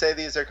always say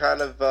these are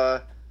kind of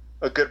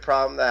a good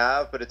problem to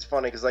have, but it's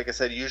funny because, like I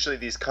said, usually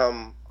these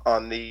come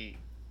on the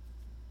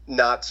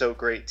not so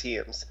great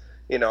teams.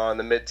 On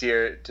the mid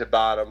tier to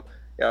bottom.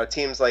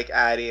 Teams like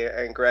Addy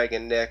and Greg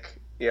and Nick.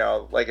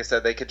 Like I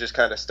said, they could just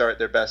kind of start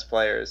their best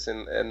players,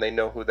 and they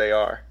know who they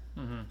are.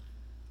 Mm-hmm.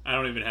 I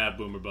don't even have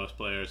boomer bust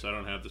players, so I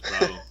don't have this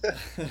problem.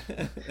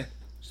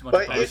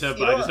 I just have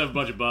a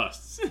bunch of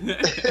busts.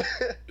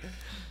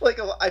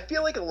 I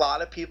feel like a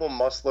lot of people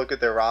must look at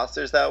their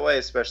rosters that way,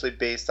 especially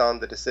based on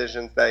the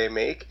decisions they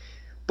make.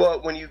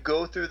 But when you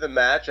go through the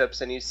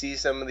matchups and you see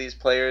some of these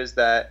players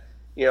that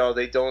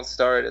they don't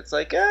start, it's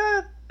like,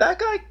 that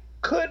guy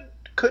could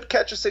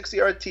catch a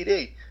 60-yard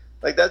TD.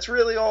 Like, that's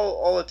really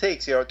all it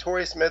takes.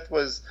 Torrey Smith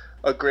was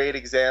a great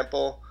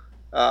example.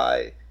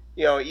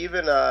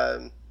 Even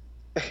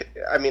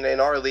in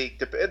our league,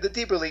 the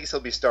deeper leagues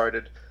he'll be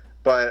started.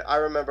 But I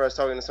remember I was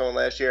talking to someone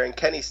last year, and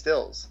Kenny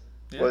Stills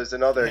was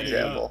another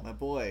example. My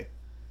boy.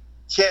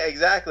 Yeah,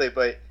 exactly.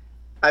 But,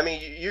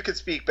 you could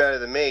speak better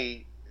than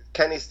me.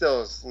 Kenny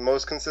Stills,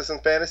 most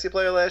consistent fantasy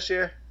player last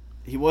year?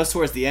 He was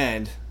towards the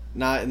end,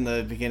 not in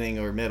the beginning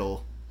or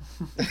middle.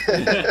 He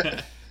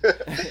had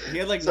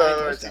like 9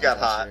 touchdowns. He got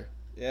hot.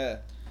 Yeah.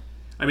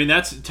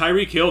 That's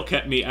Tyreek Hill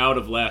kept me out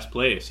of last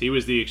place. He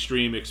was the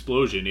extreme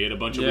explosion. He had a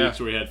bunch of weeks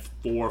where he had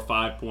 4 or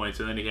 5 points,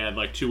 and then he had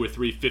like 2 or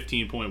 3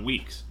 15-point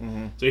weeks.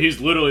 Mm-hmm. So he's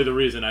literally the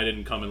reason I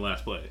didn't come in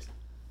last place.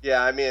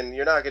 Yeah,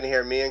 you're not going to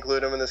hear me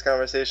include him in this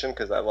conversation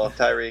because I love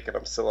Tyreek, and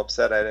I'm still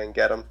upset I didn't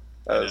get him.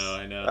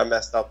 I know. I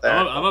messed up there.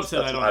 I'm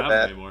upset I don't have him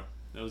anymore.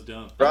 That was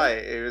dumb.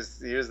 Right, he was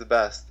the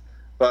best.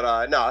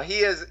 But no, he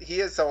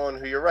is someone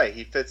who, you're right,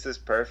 he fits this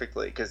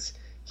perfectly because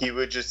he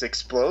would just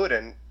explode,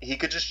 and he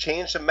could just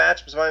change some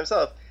matchups by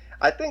himself.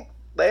 I think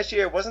last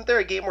year, wasn't there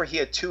a game where he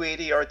had 2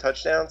 80-yard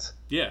touchdowns?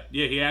 Yeah,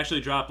 he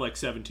actually dropped like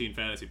 17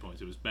 fantasy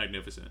points. It was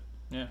magnificent.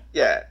 Yeah.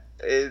 Yeah,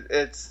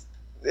 it's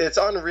it's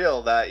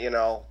unreal that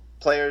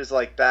players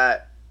like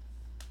that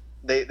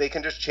they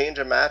can just change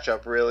a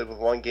matchup really with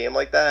one game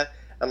like that.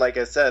 And like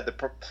I said,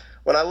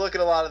 when I look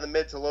at a lot of the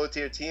mid to low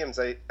tier teams,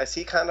 I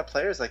see kind of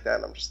players like that,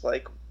 and I'm just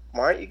like,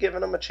 why aren't you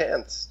giving them a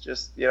chance?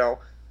 Just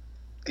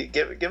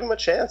give them a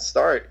chance.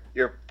 Start.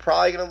 You're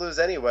probably going to lose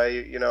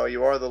anyway.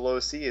 You are the low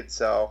seed,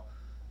 so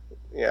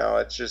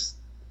it's just,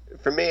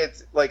 for me,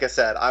 it's like I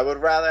said, I would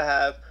rather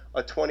have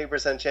a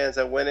 20% chance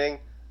at winning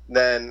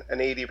than an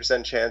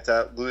 80% chance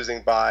at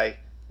losing by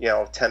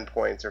 10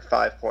 points or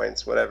 5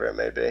 points, whatever it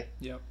may be.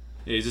 Yep.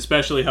 Yeah, he's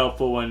especially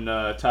helpful when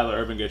Tyler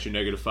Irvin gets you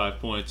 -5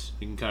 points.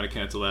 You can kind of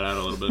cancel that out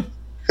a little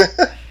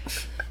bit.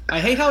 I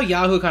hate how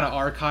Yahoo kind of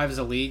archives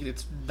the league.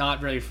 It's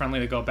not really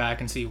friendly to go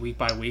back and see week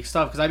by week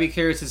stuff, because I'd be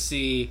curious to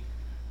see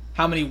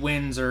how many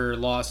wins or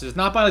losses,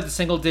 not by like the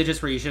single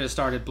digits where you should have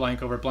started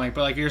blank over blank,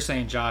 but like you're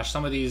saying, Josh,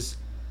 some of these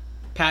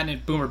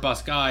patented boomer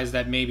bust guys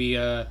that maybe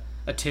a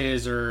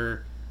Tiz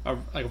or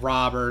like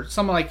Rob or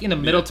someone like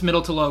middle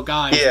to low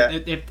guys,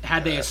 if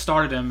had they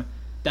started him,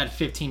 that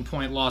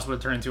 15-point loss would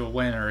turn into a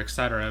win or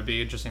etc. It'd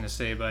be interesting to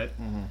see, but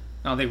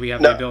I don't think we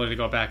have the ability to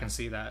go back and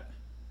see that.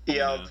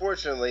 Yeah,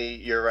 unfortunately,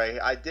 you're right.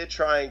 I did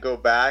try and go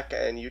back,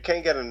 and you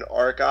can get an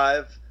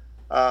archive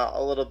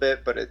a little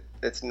bit, but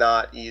it's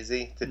not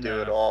easy to do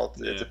at all.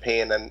 It's a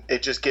pain, and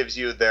it just gives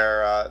you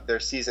their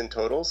season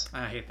totals.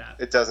 I hate that.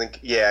 It doesn't.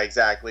 Yeah,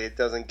 exactly. It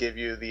doesn't give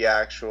you the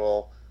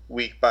actual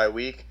week by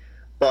week.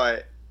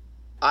 But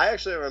I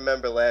actually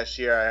remember last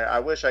year. I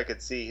wish I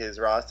could see his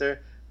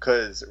roster,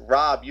 because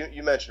Rob,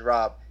 you mentioned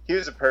Rob. He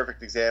was a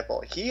perfect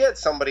example. He had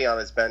somebody on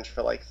his bench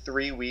for like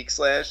 3 weeks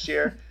last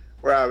year.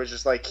 Where I was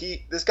just like,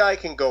 this guy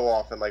can go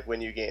off and like win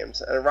you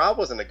games. And Rob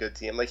wasn't a good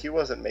team. Like, he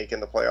wasn't making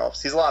the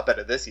playoffs. He's a lot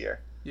better this year.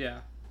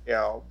 Yeah.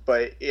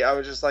 But I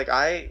was just like,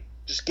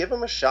 just give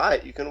him a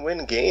shot. You can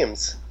win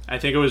games. I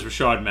think it was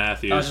Rashard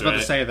Matthews. I was just about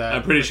to say that.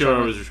 I'm pretty sure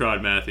it was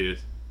Rashard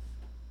Matthews.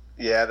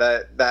 Yeah,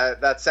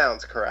 that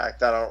sounds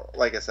correct.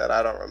 Like I said,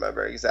 I don't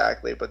remember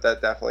exactly, but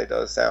that definitely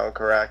does sound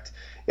correct.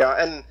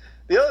 And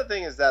the other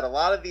thing is that a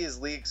lot of these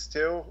leagues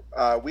too,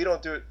 we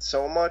don't do it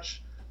so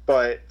much.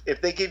 But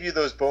if they give you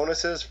those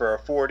bonuses for a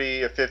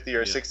 40, a 50,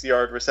 or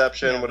 60-yard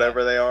reception,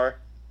 whatever they are,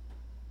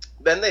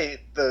 then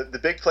the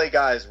big play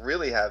guys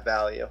really have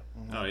value.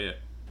 Oh, yeah.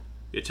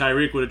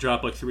 Tyreek would have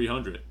dropped like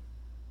 300.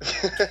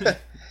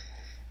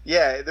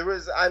 Yeah,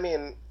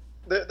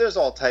 there's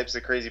all types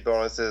of crazy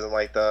bonuses and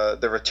like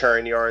the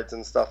return yards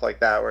and stuff like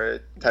that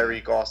where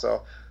Tyreek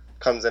also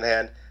comes in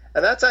hand.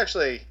 And that's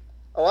actually,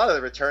 a lot of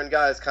the return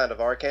guys kind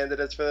of are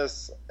candidates for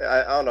this.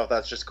 I don't know if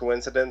that's just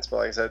coincidence, but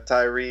like I said,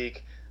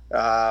 Tyreek,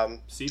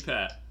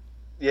 C-Pat.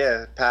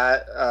 Yeah,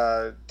 Pat,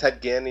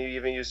 Ted Ginn, he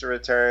even used to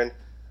return.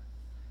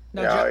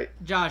 Now,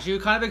 Josh, you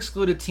kind of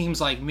excluded teams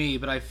like me,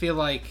 but I feel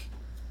like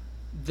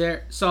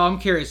so I'm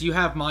curious. You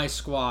have my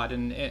squad,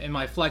 and in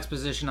my flex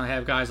position, I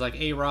have guys like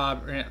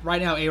A-Rob.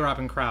 Right now, A-Rob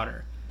and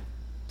Crowder.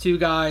 Two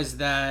guys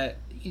that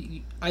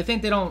I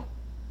think they don't,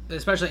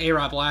 especially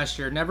A-Rob last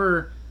year,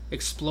 never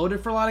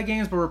exploded for a lot of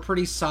games, but were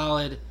pretty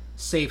solid,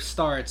 safe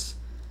starts.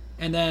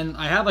 And then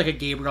I have like a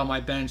Gabriel on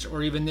my bench,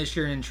 or even this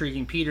year an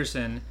intriguing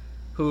Peterson,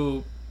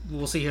 who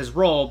we'll see his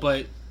role,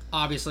 but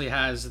obviously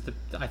has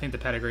I think the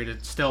pedigree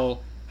to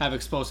still have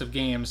explosive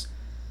games.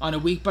 On a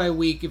week by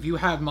week, if you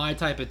have my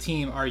type of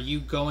team, are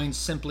you going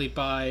simply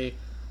by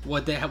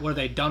what have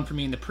they done for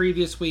me in the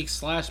previous week /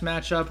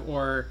 matchup,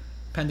 or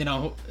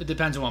it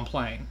depends on who I'm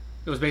playing?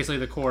 It was basically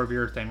the core of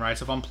your thing, right?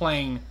 So if I'm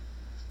playing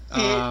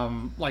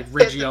like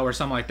Riggio or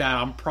something like that,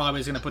 I'm probably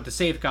just going to put the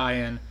safe guy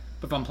in.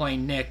 But if I'm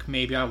playing Nick,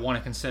 maybe I want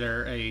to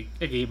consider a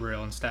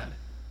Gabriel instead.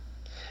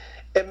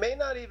 It may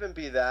not even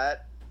be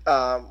that.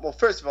 Well,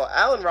 first of all,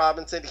 Allen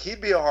Robinson, he'd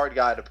be a hard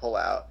guy to pull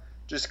out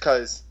just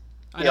because,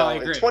 in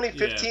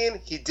 2015,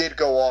 he did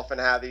go off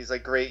and have these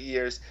like great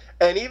years.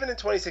 And even in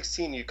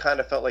 2016, you kind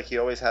of felt like he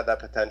always had that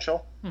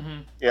potential.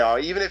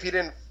 Mm-hmm. Even if he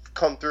didn't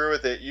come through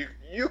with it,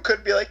 you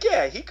could be like,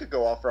 yeah, he could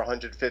go off for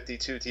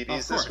 152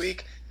 TDs this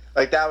week.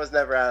 Like, that was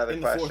never out of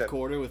the question. In the fourth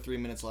quarter with 3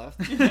 minutes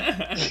left.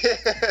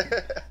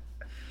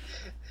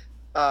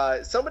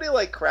 Somebody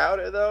like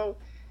Crowder, though,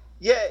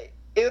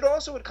 it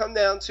also would come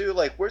down to,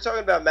 like, we're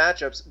talking about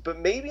matchups, but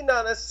maybe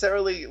not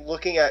necessarily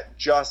looking at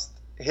just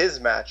his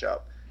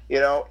matchup.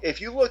 If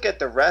you look at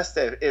the rest,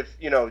 if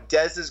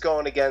Dez is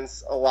going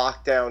against a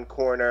lockdown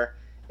corner,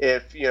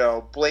 if,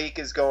 Blake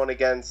is going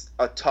against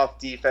a tough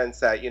defense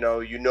that, they're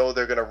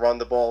going to run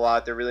the ball a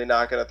lot, they're really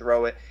not going to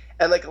throw it,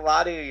 and, like, a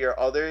lot of your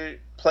other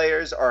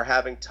players are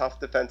having tough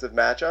defensive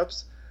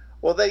matchups,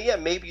 well, then, yeah,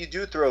 maybe you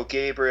do throw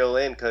Gabriel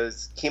in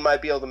because he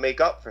might be able to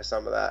make up for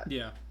some of that.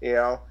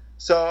 Yeah.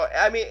 So,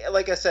 I mean,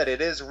 like I said,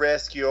 it is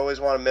risk. You always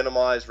want to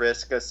minimize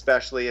risk,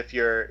 especially if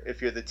you're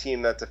the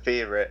team that's a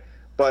favorite.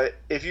 But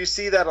if you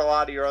see that a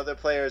lot of your other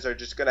players are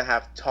just going to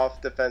have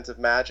tough defensive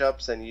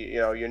matchups and,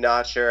 you're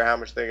not sure how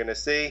much they're going to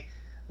see,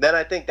 then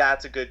I think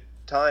that's a good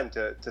time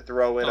to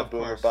throw in a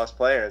boomer bust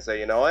player and say,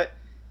 you know what?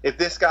 If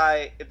this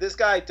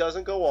guy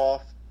doesn't go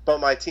off, but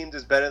my team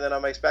does better than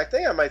I'm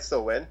expecting, I might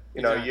still win.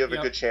 You have a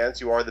good chance.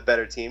 You are the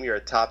better team. You're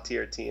a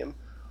top-tier team.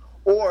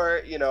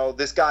 Or,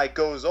 this guy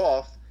goes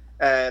off,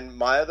 and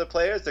my other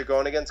players, they're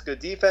going against good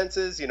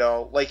defenses.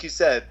 Like you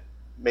said,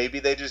 maybe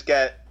they just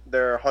get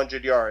their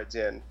 100 yards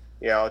in,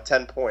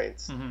 10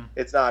 points. Mm-hmm.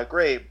 It's not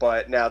great,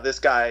 but now this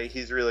guy,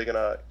 he's really going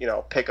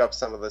to, pick up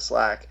some of the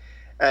slack.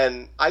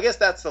 And I guess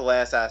that's the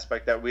last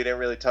aspect that we didn't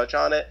really touch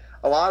on it.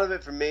 A lot of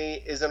it for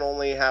me isn't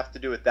only have to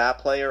do with that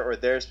player or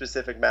their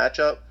specific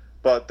matchup,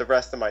 but the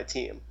rest of my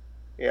team.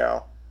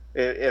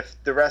 If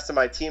the rest of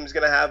my team's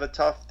going to have a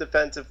tough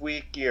defensive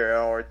week,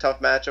 or a tough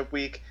matchup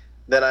week,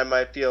 then I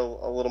might feel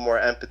a little more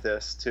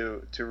impetus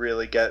to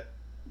really get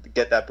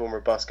that boomer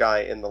bust guy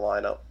in the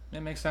lineup.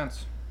 It makes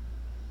sense.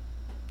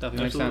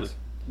 Definitely Absolutely. makes sense.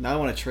 Now I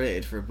want to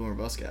trade for a boomer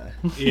bust guy.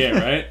 Yeah,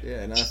 right?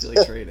 Yeah, now I feel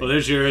like trading. Well,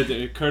 there's your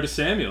Curtis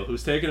Samuel,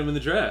 who's taking him in the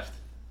draft.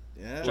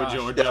 Yeah. Josh.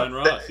 Or John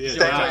Ross. Yeah,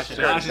 Josh.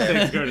 Josh is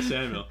taking Curtis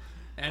Samuel.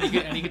 And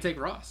he could take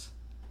Ross.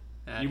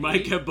 You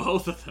might get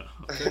both of them.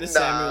 Curtis Nah.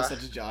 Samuel is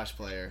such a Josh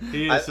player.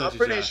 He is I'm such a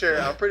pretty Josh sure.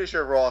 player. I'm pretty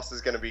sure Ross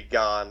is going to be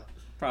gone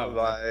Probably.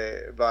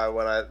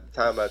 by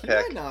time I He pick.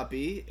 might not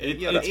be.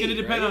 It's You have going to 8,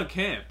 depend right? on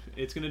camp.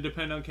 It's going to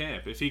depend on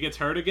camp. If he gets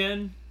hurt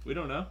again, we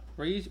don't know.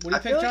 What do you I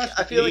pick, Josh?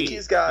 feel like 8,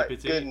 he's got if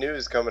it's good 8.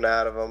 news coming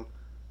out of him.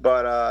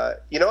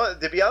 But you know what?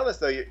 To be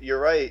honest, though, you're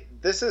right.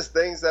 This is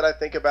things that I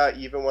think about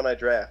even when I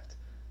draft.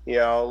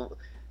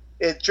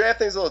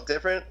 Drafting's a little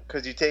different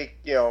because you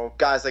take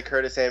guys like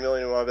Curtis Samuel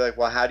and you want to be like,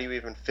 well, how do you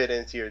even fit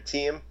into your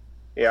team?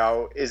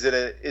 Is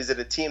it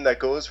a team that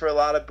goes for a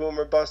lot of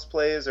boomer bust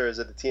plays, or is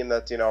it a team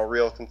that's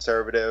real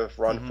conservative,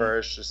 run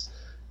first, just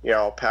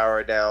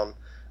power down?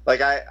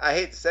 Like I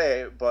hate to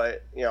say it,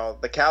 but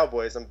the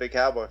Cowboys, I'm a big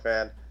Cowboy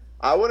fan.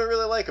 I wouldn't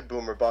really like a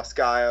boomer bust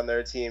guy on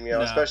their team, No.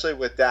 especially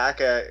with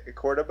Dak at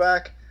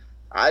quarterback.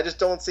 I just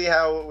don't see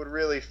how it would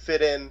really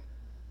fit in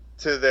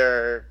to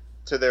their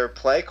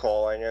play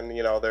calling and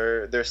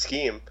their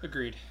scheme.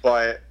 Agreed.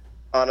 But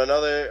on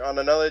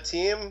another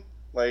team,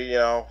 like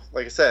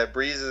I said,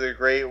 Breeze is a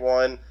great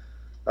one.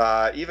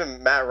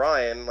 Even Matt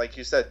Ryan, like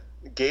you said,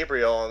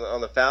 Gabriel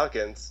on the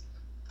Falcons.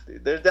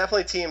 There's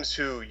definitely teams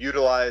who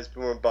utilize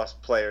boomer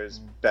bust players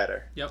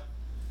better. Yep.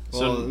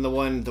 Well, So- and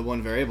the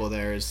one variable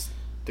there is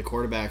the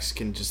quarterbacks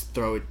can just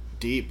throw it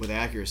deep with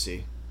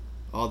accuracy.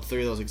 All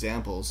 3 of those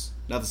examples.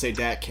 Not to say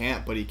Dak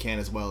can't, but he can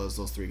as well as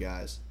those 3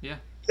 guys.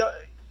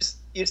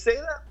 You say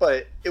that,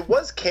 but it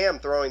was Cam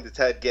throwing to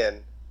Ted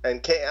Ginn,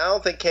 and I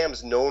don't think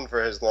Cam's known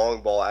for his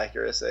long ball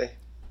accuracy.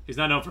 He's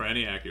not known for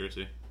any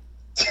accuracy.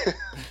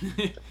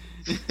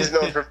 He's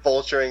known for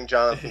vulturing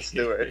Jonathan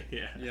Stewart.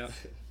 Yeah. Yep.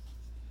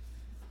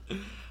 All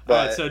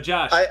But right, so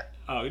Josh. yeah,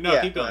 Keep go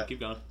going. ahead. Keep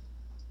going.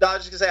 No, I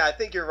was just gonna say, I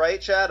think you're right,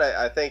 Chad.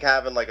 I think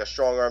having like a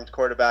strong-armed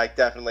quarterback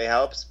definitely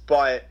helps.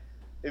 But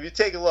if you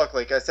take a look,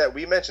 like I said,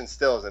 we mentioned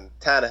Stills, and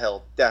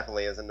Tannehill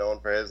definitely isn't known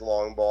for his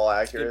long ball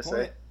That's a good accuracy.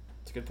 point.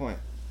 It's a good point.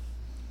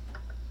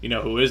 You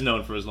know who is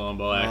known for his long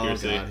ball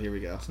accuracy? Oh, God, here we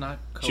go. It's not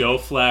Cody. Joe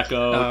Flacco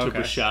Oh, to okay.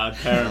 Rashad Oh, I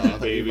Perriman, thought you were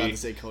baby. about to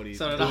say Cody.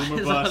 So did I.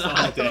 Boomer bust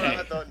all day.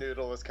 I thought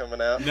Noodle was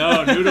coming out.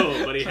 No,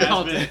 Noodle, but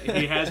All day.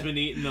 he has been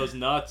eating those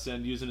nuts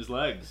and using his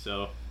legs,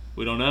 so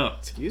we don't know.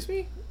 Excuse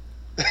me?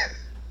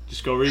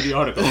 Just go read the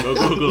article. Go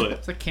Google it.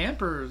 It's a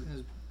camper.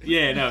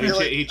 Yeah, no, I feel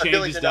like- he I feel changed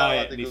like his you're not allowed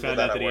diet to and he Google found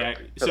that out that at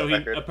work, for so the he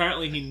record.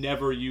 apparently he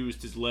never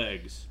used his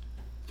legs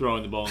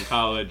throwing the ball in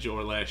college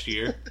or last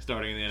year,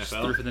 starting in the Through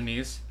NFL. for the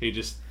knees. He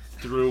just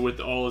threw with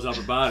all his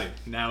upper body.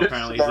 Now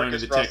apparently he's learning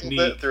Marcus the Russell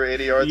technique. through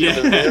 80 yards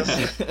Yeah. with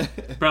his knees.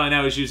 Apparently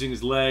now he's using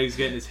his legs,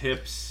 getting his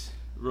hips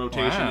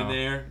rotation in Wow.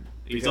 there.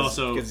 He's because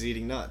also he's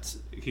eating nuts.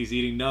 he's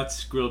eating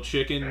nuts, grilled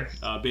chicken,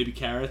 baby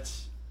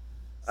carrots.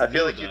 I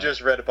feel like Know you that.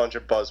 just read a bunch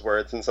of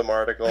buzzwords in some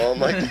article. I'm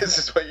like, this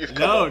is what you've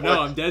come No, up no, with.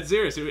 I'm dead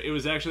serious. It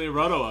was actually a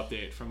roto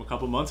update from a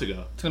couple months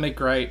ago. It's gonna make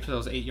great for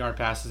those 8-yard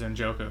passes in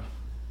Njoku.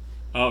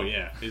 Oh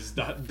yeah, it's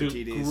the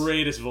TDs.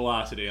 greatest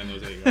velocity on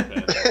those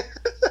 8-yard passes.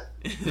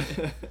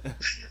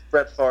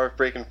 Brett Favre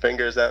breaking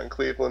fingers out in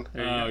Cleveland.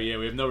 There you Oh go. yeah,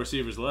 we have no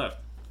receivers left.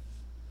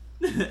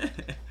 All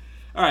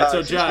right, so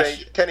Excuse Josh.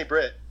 me, Kenny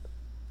Britt.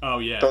 Oh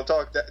yeah, Don't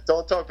talk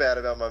bad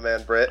about my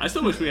man Britt. I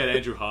still wish we had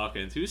Andrew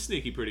Hawkins. He was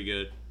sneaky pretty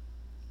good.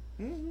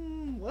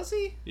 Was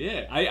he?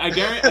 Yeah, I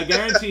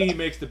guarantee he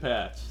makes the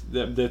Pats.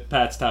 The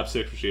Pats' top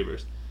 6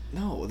 receivers.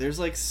 No, there's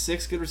like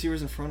 6 good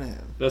receivers in front of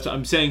him. That's what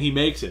I'm saying. He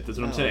makes it. That's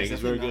what I'm No, saying. He's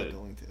very definitely good.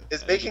 not going to.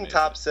 Is I think making he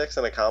top made 6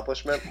 an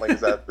accomplishment? Like,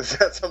 is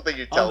that something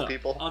you tell on the,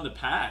 people? on the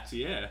Pats?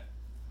 Yeah.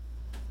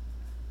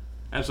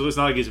 Absolutely, it's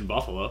not like he's in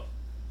Buffalo.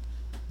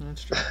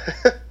 That's true.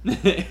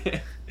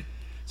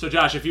 So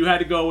Josh, if you had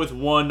to go with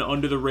one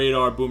under the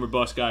radar boomer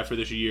bust guy for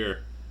this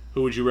year,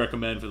 who would you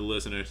recommend for the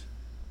listeners?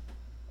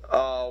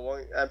 Oh,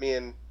 well, I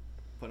mean,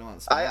 Put him on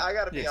the spot. I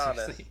gotta be Yeah,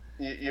 honest. seriously.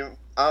 You,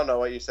 I don't know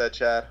what you said,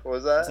 Chad. What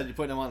was I that? said you're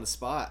putting him on the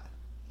spot.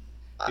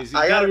 He's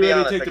I gotta gotta be be ready to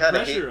honest. take I the kind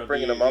of pressure hate of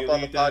bringing the him up on the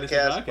Elite Dynasty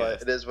podcast,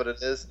 but it is what it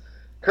is.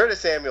 Curtis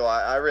Samuel,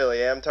 I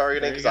really am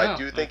targeting There you because I go.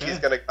 do think Okay. he's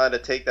going to kind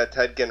of take that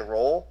Ted Ginn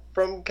role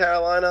from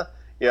Carolina.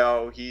 You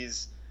know,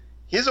 he's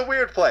a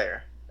weird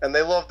player, and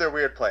they love their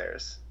weird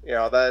players. You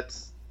know,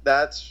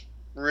 that's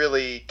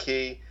really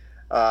key.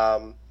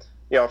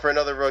 You know, for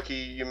another rookie,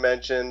 you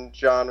mentioned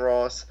John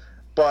Ross.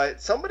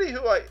 But somebody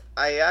who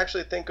I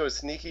actually think goes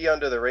sneaky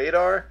under the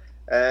radar,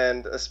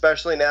 and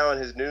especially now in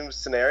his new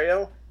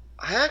scenario,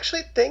 I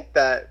actually think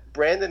that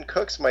Brandon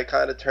Cooks might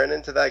kind of turn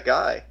into that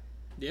guy.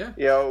 Yeah.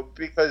 You know,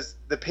 because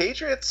the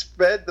Patriots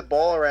spread the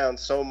ball around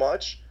so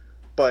much,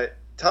 but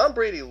Tom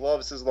Brady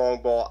loves his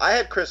long ball. I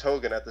had Chris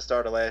Hogan at the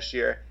start of last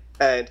year,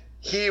 and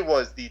he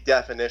was the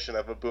definition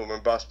of a boom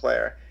and bust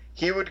player.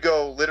 He would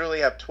go literally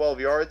have 12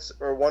 yards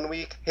or 1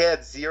 week. He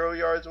had 0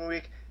 yards 1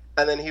 week,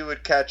 and then he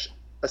would catch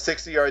a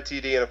 60-yard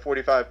TD and a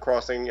 45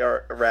 crossing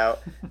yard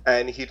route,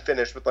 and he'd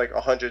finish with like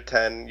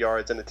 110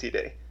 yards and a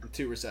TD.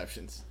 2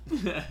 receptions.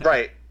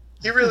 Right.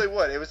 He really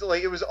would. It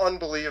was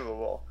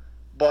unbelievable.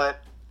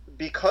 But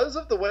because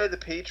of the way the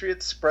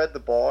Patriots spread the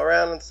ball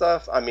around and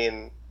stuff, I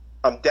mean,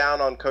 I'm down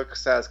on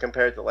Cooks as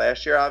compared to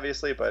last year,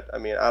 obviously, but I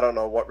mean, I don't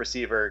know what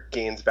receiver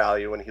gains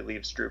value when he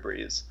leaves Drew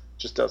Brees.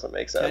 Just doesn't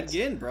make Ted sense.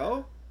 Ginn,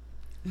 bro.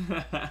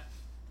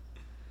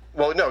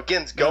 Well, no,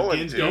 Ginn's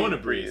going to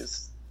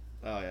Brees.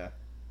 Oh, yeah.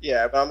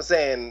 Yeah, but I'm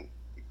saying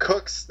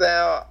Cooks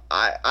now,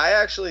 I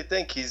actually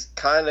think he's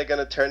kind of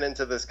going to turn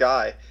into this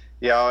guy,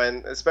 you know,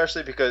 and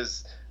especially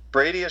because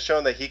Brady has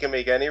shown that he can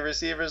make any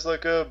receivers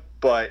look good,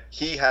 but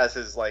he has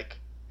his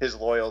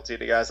loyalty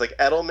to guys like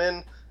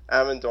Edelman,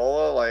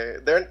 Amendola.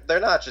 Like they're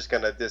not just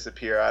going to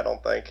disappear, I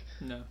don't think.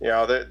 No. You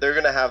know, they're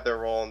going to have their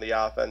role in the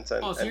offense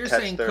and Oh, so and you're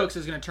catch saying their... Cooks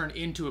is going to turn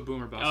into a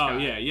boomer bust Oh, guy?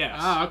 yeah, yes.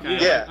 Oh, okay.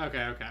 Yeah.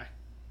 Okay.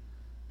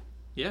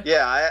 Yeah.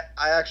 Yeah,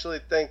 I actually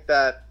think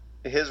that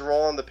his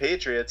role in the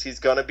Patriots, he's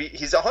 100% going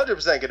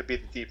to be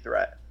the deep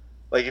threat.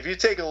 Like if you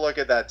take a look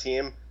at that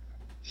team,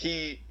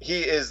 he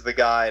is the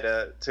guy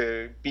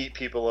to beat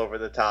people over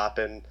the top,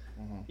 and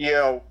you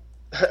know,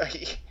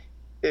 it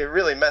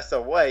really messed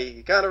up way.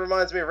 He kind of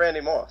reminds me of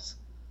Randy Moss.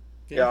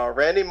 Yeah. You know,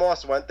 Randy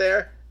Moss went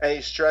there and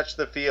he stretched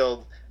the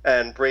field,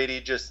 and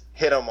Brady just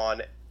hit him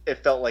on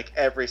it felt like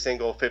every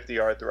single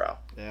 50-yard throw.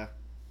 Yeah.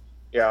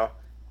 You know,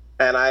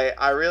 and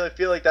I really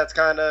feel like that's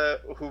kind of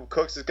who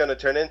Cooks is going to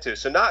turn into.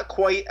 So not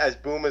quite as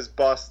boom as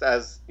bust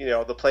as, you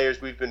know, the players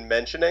we've been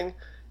mentioning,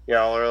 you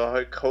know, or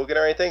like Hogan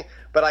or anything,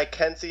 but I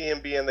can see him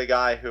being the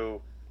guy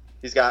who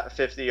he's got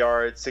 50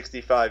 yards,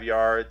 65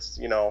 yards,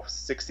 you know,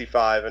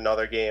 65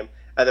 another game,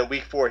 and then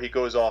week 4 he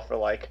goes off for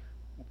like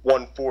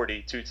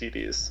 140, 2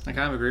 TDs. I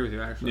kind of agree with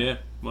you, actually. Yeah,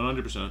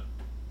 100%.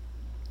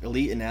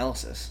 Elite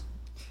analysis.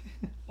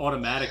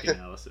 Automatic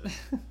analysis.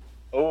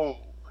 Oh,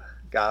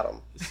 got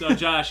him. So,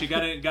 Josh, you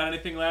got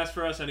anything last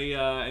for us?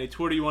 Any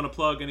Twitter you want to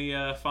plug? Any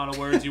final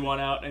words you want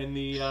out in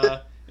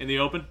the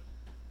open?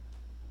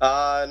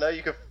 No,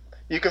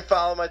 you can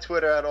follow my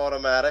Twitter at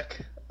Automatic.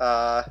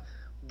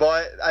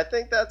 But I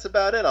think that's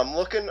about it.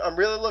 I'm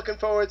really looking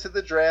forward to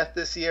the draft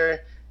this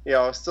year. You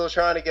know, still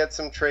trying to get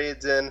some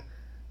trades in,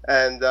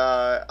 and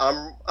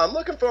I'm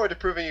looking forward to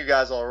proving you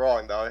guys all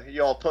wrong. Though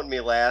you all put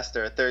me last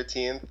or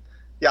 13th.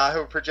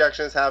 Yahoo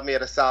projections have me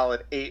at a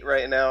solid 8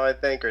 right now, I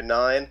think, or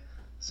 9.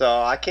 So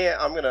I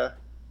can't. I'm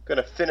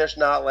gonna finish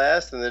not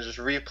last, and then just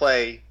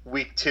replay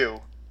week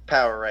 2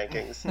 power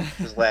rankings.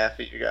 Just laugh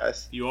at you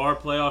guys. You are a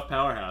playoff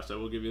powerhouse. I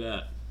will give you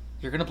that.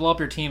 You're gonna blow up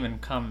your team and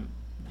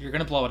you're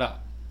gonna blow it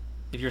up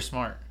if you're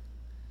smart.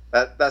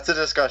 That's a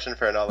discussion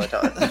for another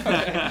time.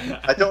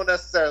 I don't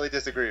necessarily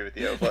disagree with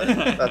you, but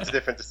that's a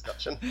different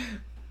discussion.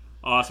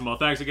 Awesome. Well,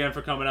 thanks again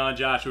for coming on,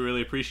 Josh. We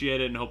really appreciate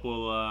it, and hope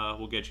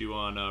we'll get you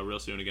on real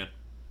soon again.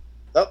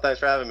 Oh, thanks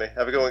for having me.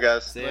 Have a good one,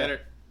 guys. See ya.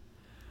 Later.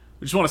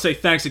 We just want to say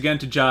thanks again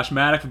to Josh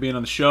Maddock for being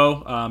on the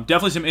show.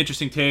 Definitely some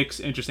interesting takes,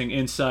 interesting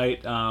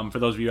insight. For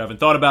those of you who haven't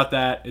thought about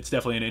that, it's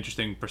definitely an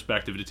interesting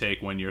perspective to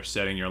take when you're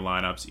setting your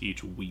lineups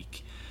each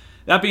week.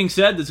 That being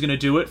said, that's going to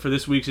do it for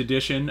this week's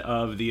edition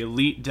of the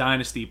Elite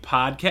Dynasty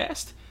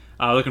podcast.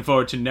 Looking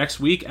forward to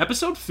next week,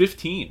 episode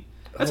 15.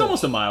 That's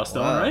almost a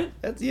milestone, Wow. right?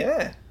 That's It's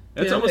Yeah,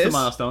 almost it a is.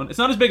 milestone. It's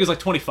not as big as like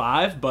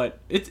 25, but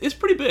it's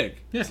pretty big.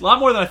 Yeah. It's a lot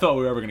more than I thought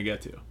we were ever going to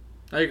get to.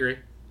 I agree.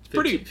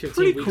 pretty- 15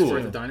 pretty weeks cool.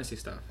 worth of Dynasty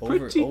stuff.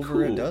 Pretty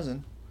over a cool.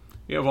 dozen.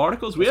 We have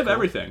articles. We have cool.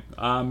 everything.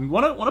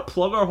 Want to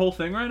plug our whole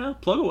thing right now?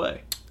 Plug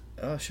away.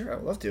 Oh, sure. I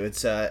would love to.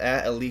 It's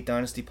at Elite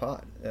Dynasty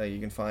Pod.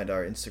 You can find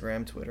our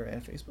Instagram, Twitter,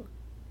 and Facebook.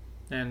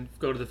 And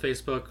go to the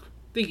Facebook.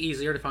 I think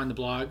easier to find the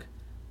blog.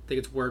 I think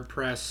it's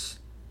WordPress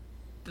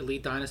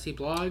Elite Dynasty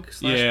blog. /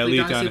 Yeah,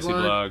 Elite Dynasty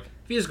blog.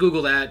 If you just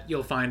Google that,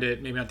 you'll find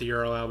it. Maybe not the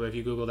URL, but if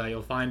you Google that,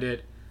 you'll find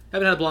it.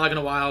 Haven't had a blog in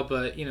a while,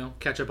 but, you know,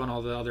 catch up on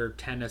all the other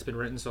 10 that's been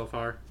written so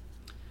far.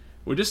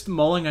 We're just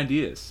mulling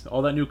ideas.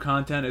 All that new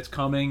content, it's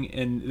coming,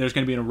 and there's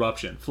going to be an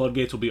eruption.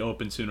 Floodgates will be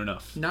open soon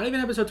enough. Not even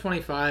episode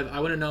 25. I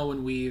want to know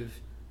when we've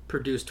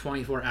produced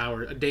 24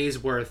 hours, a day's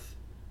worth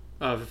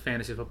of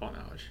fantasy football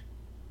knowledge.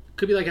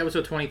 Could be like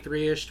episode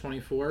 23-ish,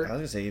 24. I was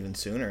going to say even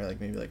sooner, like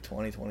maybe like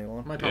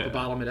 2021. Might pop Yeah. a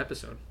bottle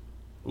mid-episode.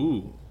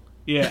 Ooh.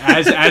 Yeah,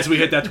 as we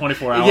hit that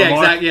 24-hour Yeah,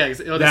 mark. exactly. Yeah,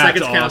 the That's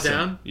seconds count awesome.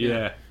 down.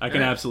 Yeah, I can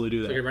Alright. absolutely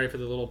do So that. get ready for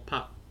the little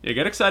pop. Yeah,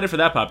 get excited for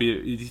that pop.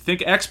 You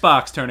think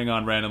Xbox turning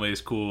on randomly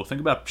is cool.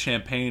 Think about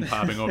champagne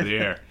popping over the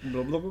air.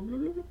 Blah, blah, blah,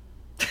 blah,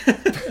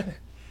 blah.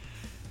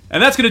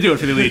 And that's going to do it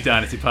for the Elite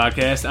Dynasty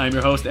podcast. I'm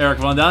your host, Eric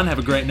Von Don. Have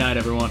a great night,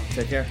 everyone.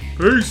 Take care.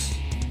 Peace.